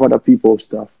of other people's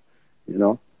stuff.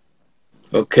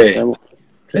 Okay.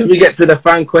 Let me get to the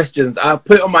fan questions. I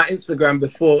put it on my Instagram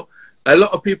before. A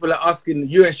lot of people are asking,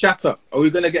 you and Shatter, are we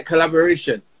going to get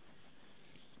collaboration?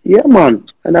 Yeah, man.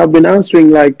 And I've been answering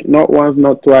like not once,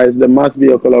 not twice. There must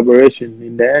be a collaboration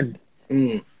in the end.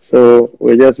 So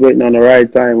we're just waiting on the right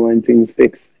time when things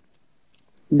fix.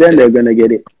 Then they're going to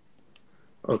get it.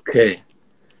 Okay.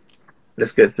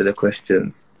 Let's get to the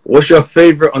questions. What's your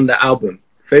favorite on the album?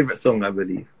 Favorite song, I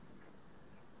believe.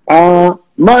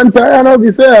 Man, tired of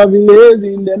you say I've been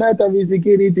lazy. In the night of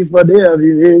insecurity for day I've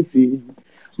been lazy.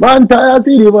 Man, tired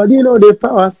see the body know the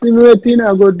power. Simulating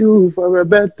I go do for a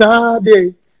better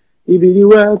day. If you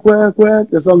work.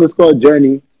 The song is called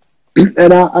Journey. and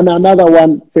another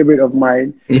one favorite of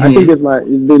mine. I think it's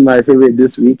been my favorite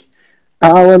this week.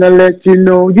 I wanna let you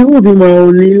know you'll be my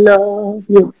only love.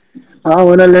 Yeah. I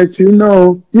wanna let you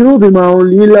know you'll be my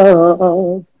only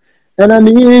love. And I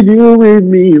need you with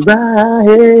me right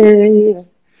here.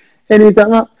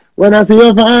 Anytime When I see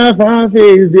your fine, fine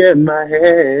face there in my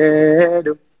head.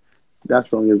 That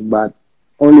song is bad.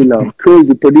 Only Love.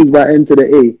 Crazy. Produced by N to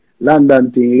the A.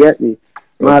 London thing. You get me?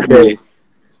 Mad Okay,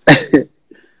 though.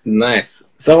 nice.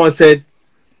 Someone said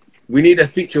we need a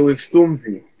feature with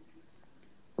Stormzy.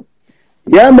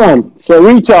 Yeah, man. So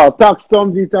reach out. Talk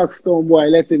Stormzy, talk Stormboy.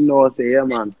 Let him know. Say, yeah,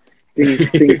 man.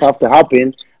 Things have to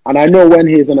happen. And I know when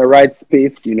he's in the right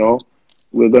space,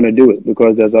 we're going to do it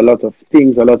because there's a lot of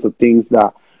things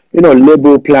that,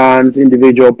 label plans,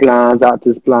 individual plans,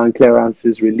 artist plan,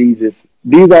 clearances, releases.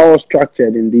 These are all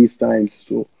structured in these times.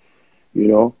 So,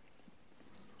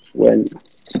 when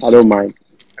I don't mind.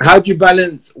 How do you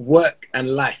balance work and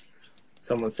life?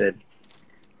 Someone said.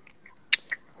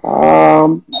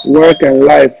 Work and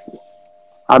life.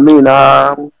 I mean,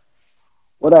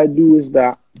 what I do is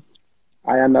that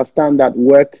I understand that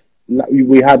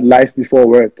we had life before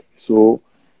work. So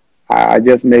I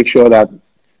just make sure that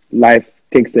life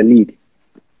takes the lead.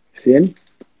 See?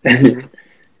 Mhm.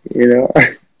 You know,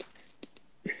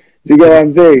 you get what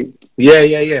I'm saying?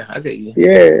 Yeah. I get you.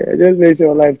 Yeah, I just make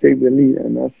sure life takes the lead,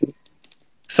 and that's it.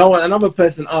 Another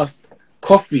person asked,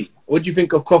 coffee. What do you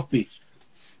think of coffee?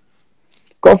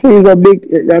 Coffee is a big,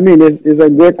 I mean, is a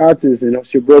great artist.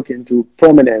 She broke into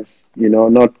prominence.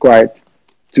 Not quite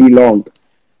too long,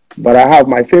 but I have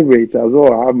my favorites as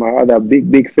well. I have my other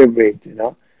big favorite.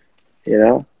 You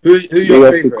know, Who big your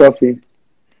up to favorite? Coffee.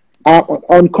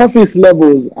 On Coffee's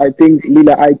levels, I think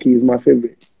Lila Ike is my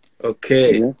favorite. You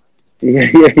Okay. know,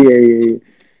 yeah.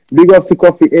 Big up to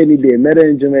Coffee any day. Met her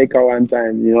in Jamaica one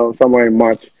time. Somewhere in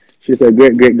March. She's a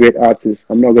great artist.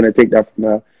 I'm not gonna take that from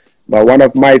her. But one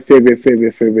of my favorite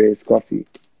is Coffee.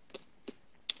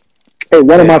 Hey,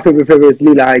 one of Okay. my favorite is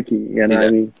Lila Ike. You know what I Yeah.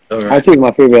 mean? All I right. choose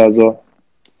my favorite as well.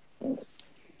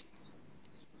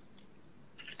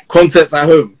 Concerts at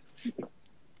home.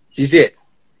 Do you see it?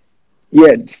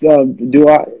 Yeah. So, do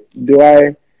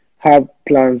I have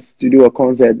plans to do a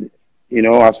concert?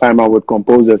 Assignment with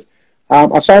composers.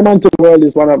 Assignment to the World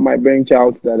is one of my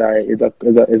brainchilds that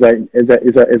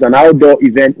is an outdoor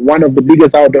event, one of the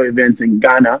biggest outdoor events in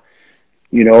Ghana.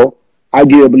 You know,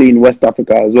 Arguably in West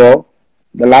Africa as well.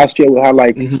 The last year we had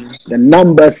Hmm. the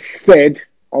numbers said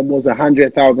almost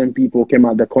 100,000 people came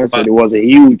at the concert. Wow. It was a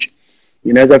huge.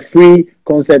 It's a free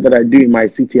concert that I do in my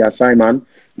city, Ashaiman.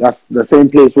 That's the same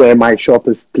place where my shop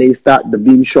is placed at, the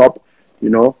Beam Shop.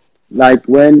 Like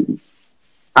when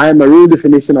I'm a real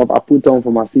definition of I put on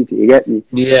for my city. You get me?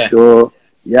 Yeah. So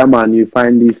yeah, man, you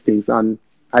find these things, and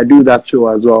I do that show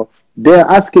as well. They're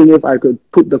asking if I could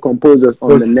put the composers on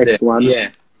the What's there? next one. Yeah.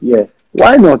 Yeah,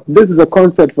 why not? This is a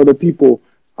concert for the people,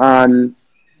 and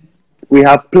we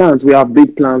have plans. We have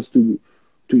big plans to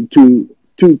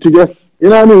just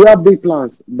what I mean. We have big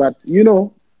plans, but we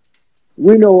know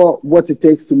what it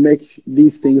takes to make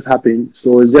these things happen.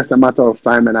 So it's just a matter of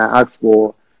time, and I ask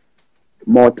for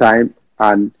more time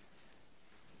and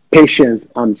patience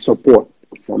and support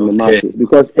from the Okay. masses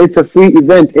because it's a free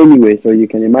event anyway. So you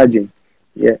can imagine.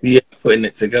 Yeah. Yeah. Putting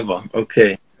it together.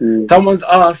 Okay. Mm. Someone's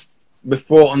asked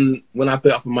before when I put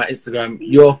it up on my Instagram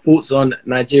your thoughts on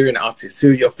Nigerian artists. Who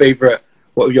are your favorite?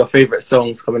 What are your favorite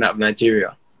songs coming out of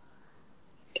Nigeria?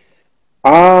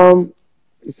 Um,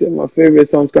 you see my favorite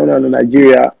songs coming out of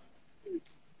Nigeria.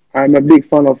 I'm a big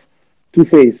fan of Two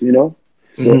Face. So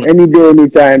Hmm. any day,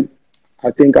 anytime,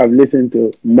 I think I've listened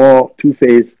to more Two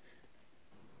Face.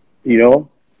 You know,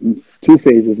 Two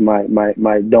Face is my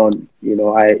don.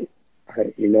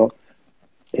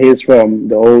 He's from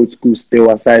the old school still.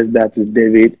 Aside that is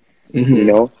David. You Hmm.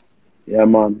 know, yeah,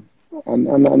 man, and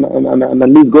the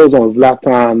list goes on.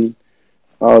 Zlatan,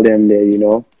 all them there.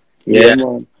 Yeah, Yeah.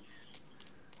 man.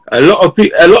 A lot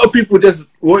of people just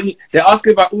they're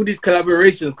asking about all these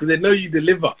collaborations because they know you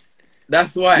deliver.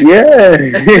 That's why. Yeah,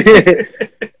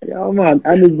 yeah, man,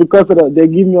 and it's because of that they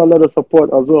give me a lot of support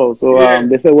as well. So Yeah.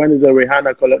 they say when is the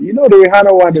Rihanna collab? The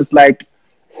Rihanna one is like,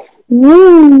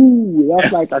 woo!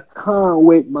 That's like I can't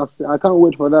wait myself. I can't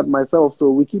wait for that myself.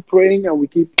 So we keep praying and we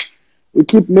keep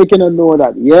making her know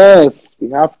that yes, we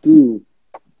have to.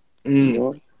 You Mm.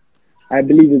 know, I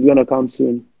believe it's gonna come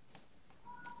soon.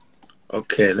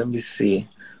 Okay, let me see.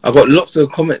 I've got lots of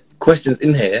questions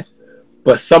in here,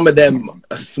 but some of them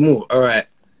are small. All right.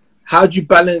 How do you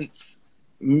balance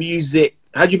music?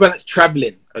 How do you balance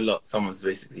traveling a lot? Someone's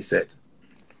basically said.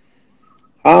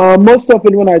 Most of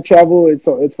it when I travel, it's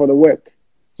for the work.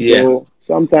 Yeah. So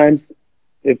sometimes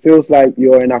it feels like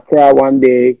you're in Accra one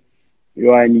day,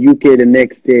 you are in UK the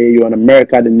next day, you're in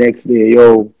America the next day.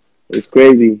 Yo, it's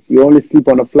crazy. You only sleep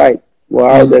on a flight. We're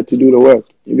out Mm. there to do the work.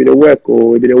 It be the work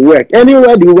or it be the work.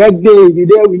 Anywhere the work day, be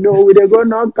there we know we they go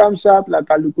now come sharp like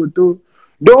a lukoto.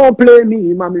 Don't play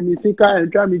me, mami misika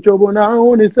and try me chobo na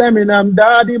only seminam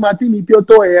daddy matini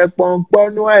pioto e pon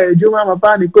no e juma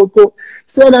mapani koko.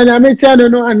 Say na nyame chano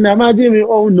no and namajimi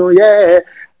oh no yeah.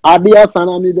 Adia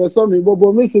sana mi be so mi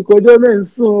bobo misiko jo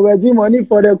mensu we money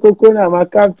for the coco na ma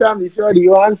capture me sure the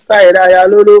one side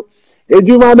ayalolo.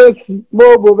 Ejuma no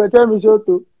bobo be tell me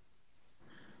shoto.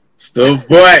 Stove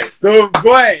boy, Stove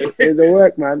boy. It's a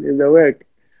work, man. It's a work.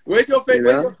 Where's your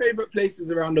favorite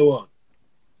places around the world?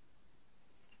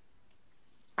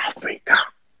 Africa.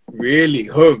 Really,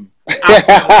 home.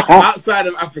 Outside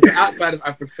of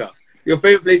Africa. Your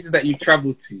favorite places that you've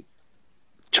traveled to?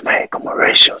 Jamaica,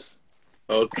 Mauritius.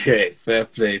 Okay, fair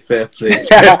play.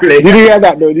 Did you hear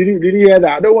that though? Did you hear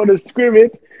that? I don't want to scream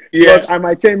it, but I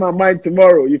might change my mind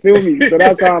tomorrow. You feel me? So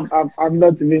that's why I'm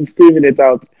not even screaming it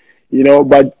out, you know.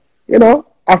 But you know,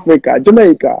 Africa,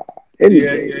 Jamaica.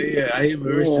 Anyway. Yeah. I hear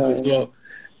Mauritius as well.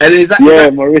 And does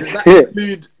that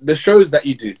include the shows that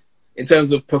you do in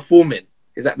terms of performing?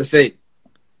 Is that the same?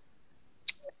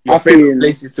 Your favorite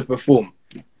places to perform?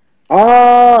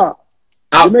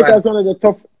 Jamaica's one of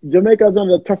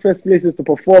the toughest places to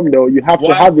perform though. You have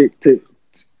to have it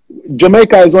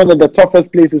Jamaica is one of the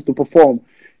toughest places to perform.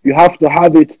 You have to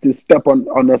have it to step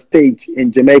on a stage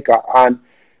in Jamaica. And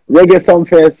Reggae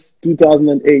Sumfest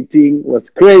 2018 was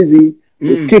crazy.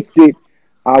 We kicked it.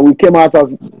 We came out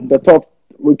amongst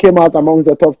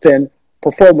the top 10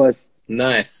 performers.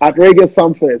 Nice. At Reggae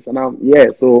Sumfest.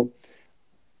 And so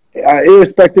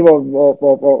irrespective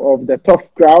of the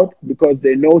tough crowd, because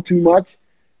they know too much,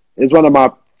 it's one of my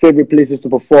favorite places to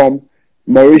perform.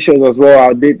 Mauritius as well.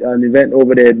 I did an event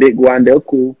over there, a big one. They're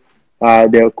cool.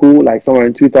 Like somewhere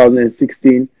in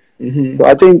 2016. So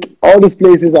I think all these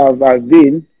places I've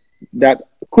been, that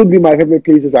could be my favorite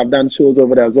places. I've done shows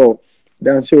over there as well.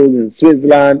 Done shows in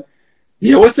Switzerland.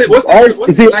 Yeah, what's it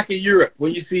like in Europe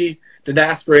when you see the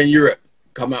diaspora in Europe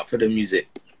come out for the music?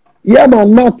 Yeah,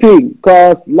 man, nothing.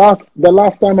 Because the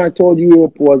last time I toured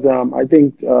Europe was I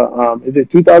think is it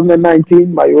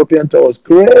 2019? My European tour was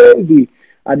crazy.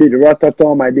 I did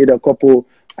Rotterdam, I did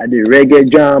Reggae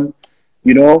Jam,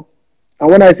 you know. And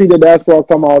when I see the diaspora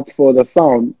come out for the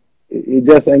sound, it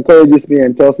just encourages me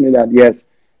and tells me that yes,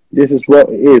 this is what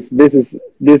it is. This is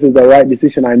the right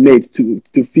decision I made to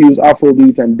fuse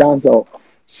Afrobeat and dancehall.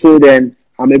 So then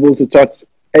I'm able to touch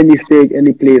any stage,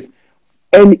 any place.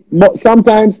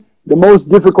 Sometimes the most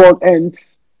difficult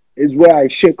ends is where I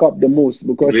shake up the most,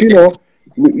 because you know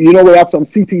we have some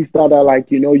cities that are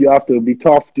like, you have to be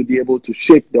tough to be able to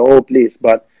shake the whole place.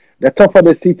 But the tougher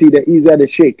the city, the easier the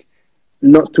shake.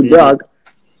 Not to brag,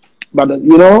 but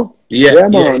man.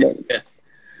 Yeah.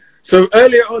 So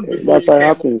earlier on, before you came,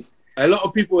 happens. A lot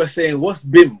of people were saying, "What's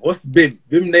BIM? What's BIM?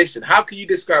 BIM Nation." How can you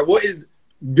describe what is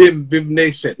BIM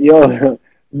Nation? Yo,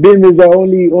 BIM is the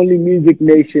only music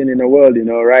nation in the world,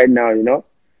 right now,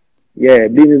 Yeah,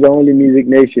 BIM is the only music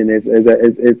nation.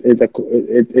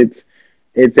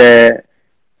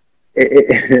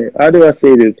 How do I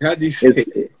say this? How do you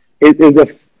say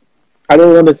I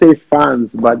don't want to say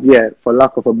fans, but yeah, for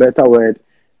lack of a better word,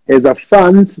 it's a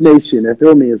fans nation. You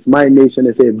feel me? It's my nation.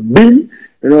 They say BIM,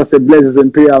 say bless His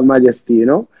Imperial Majesty,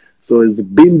 So it's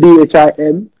BIM,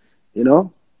 BHIM,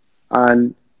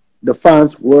 and the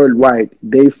fans worldwide,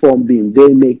 they form BIM,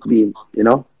 they make BIM,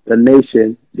 the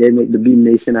nation, they make the BIM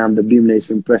Nation. I'm the BIM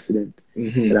Nation president.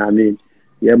 You know what I mean?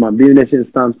 Yeah, my BIM Nation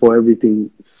stands for everything: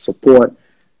 support,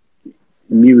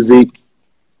 music,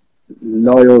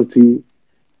 loyalty,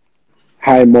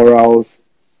 high morals,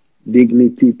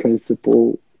 dignity,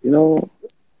 principle,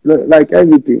 like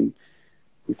everything.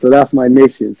 So that's my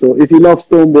nation. So if you love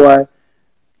Stonebwoy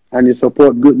and you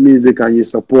support good music and you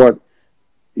support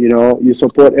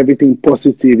everything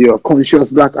positive, you're a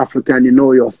conscious Black African, you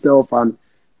know yourself, and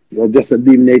you're just a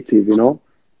BIM native,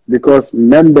 because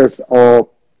members or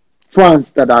fans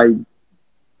that I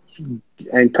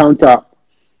encounter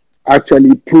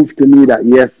actually prove to me that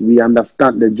yes, we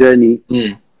understand the journey.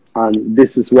 And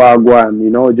this is where I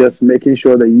go, just making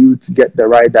sure the youth get the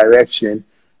right direction,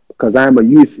 because I'm a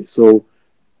youth. So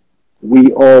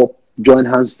we all join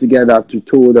hands together to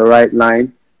toe the right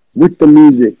line with the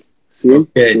music. See?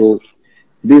 Okay. So,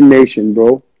 BIM Nation,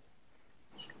 bro.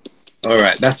 All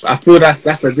right. I feel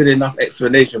that's a good enough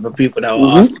explanation for people that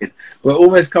are asking. We're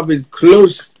almost coming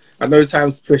close. I know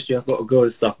time's pushed you. I've got to go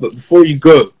and stuff. But before you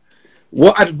go,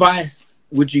 what advice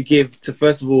would you give to,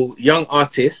 first of all, young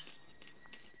artists,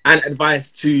 and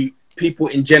advice to people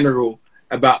in general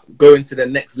about going to the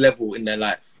next level in their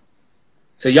life?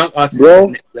 So young artists at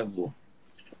the next level.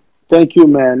 Thank you,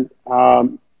 man.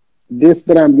 This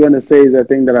that I'm going to say is a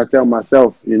thing that I tell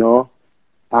myself,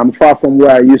 I'm far from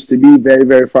where I used to be, very,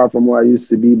 very far from where I used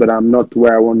to be, but I'm not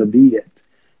where I want to be yet.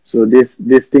 So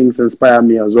these things inspire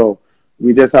me as well.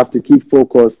 We just have to keep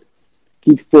focused,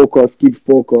 keep focused, keep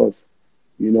focused,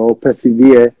 you know,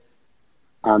 persevere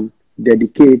and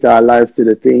dedicate our lives to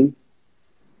the thing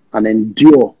and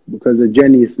endure, because the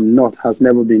journey has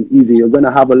never been easy. You're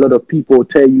gonna have a lot of people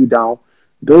tear you down.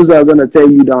 Those that are gonna tear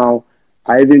you down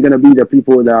are even gonna be the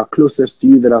people that are closest to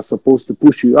you, that are supposed to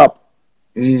push you up.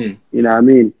 Mm. You know what I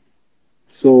mean?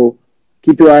 So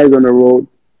keep your eyes on the road,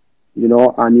 you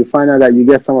know, and you find out that you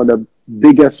get some of the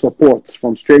biggest supports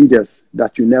from strangers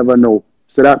that you never know.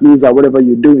 So that means that whatever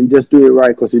you're doing, just do it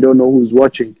right, because you don't know who's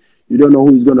watching. You don't know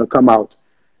who's gonna come out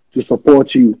to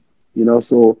support you, you know.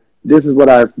 So this is what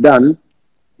I've done,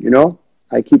 you know.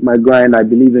 I keep my grind. I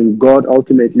believe in God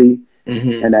ultimately,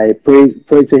 and I pray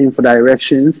to Him for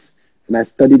directions. And I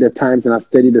study the times, and I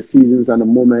study the seasons and the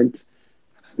moment.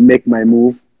 Make my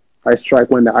move. I strike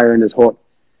when the iron is hot.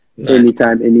 Nice.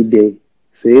 Anytime, any day.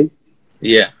 See?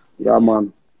 Yeah. Yeah,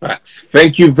 man. Facts.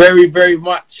 Thank you very, very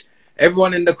much.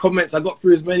 Everyone in the comments, I got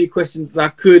through as many questions as I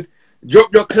could.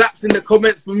 Drop your claps in the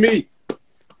comments for me.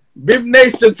 Bib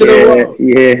Nation to the world.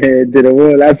 Yeah, to the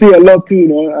world. I see a lot too, you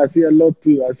know. I see a lot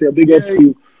too. I see a big ups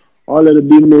to all of the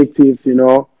Bib natives, you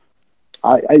know.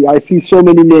 I see so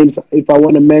many names. If I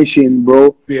want to mention,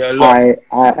 bro, yeah, a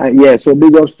lot. Yeah. So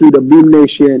big ups to the Beam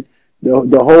Nation,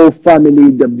 the whole family,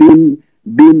 the Beam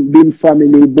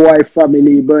family, Boy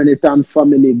family, Bernitan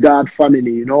family, God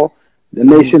family. You know, the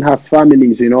nation has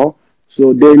families. You know,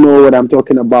 so they know what I'm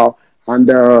talking about. And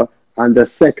the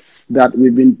sects that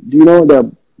we've been, you know,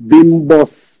 the Beam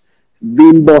Boss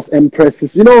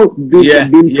Empresses. You know,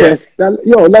 Beam Press.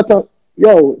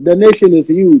 The nation is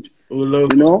huge. You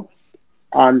know.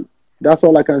 And that's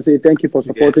all I can say. Thank you for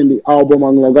supporting the album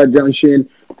Angloga Junction.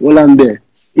 Wolande.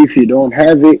 If you don't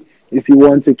have it, if you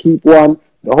want to keep one,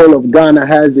 the whole of Ghana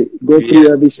has it. Go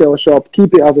through every shell shop.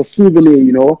 Keep it as a souvenir,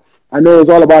 you know. I know it's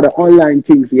all about the online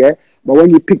things, yeah. But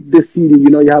when you pick this CD, you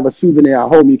know, you have a souvenir at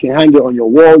home. You can hang it on your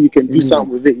wall. You can do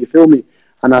something with it. You feel me?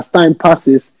 And as time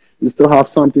passes, you still have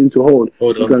something to hold.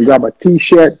 You can grab a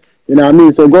T-shirt. You know what I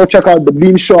mean? So go check out the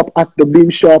Beam Shop at the Beam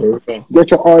Shop.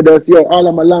 Get your orders. Yo, all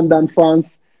of my London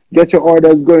fans, get your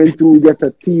orders going through. Get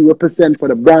a T represent for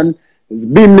the brand. It's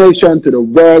Beam Nation to the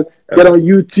world. Get on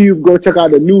YouTube. Go check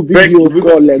out the new videos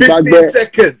called like 15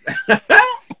 seconds.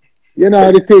 You know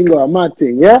how the thing go, my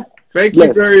thing, yeah? Thank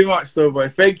you very much, though, boy.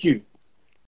 Thank you.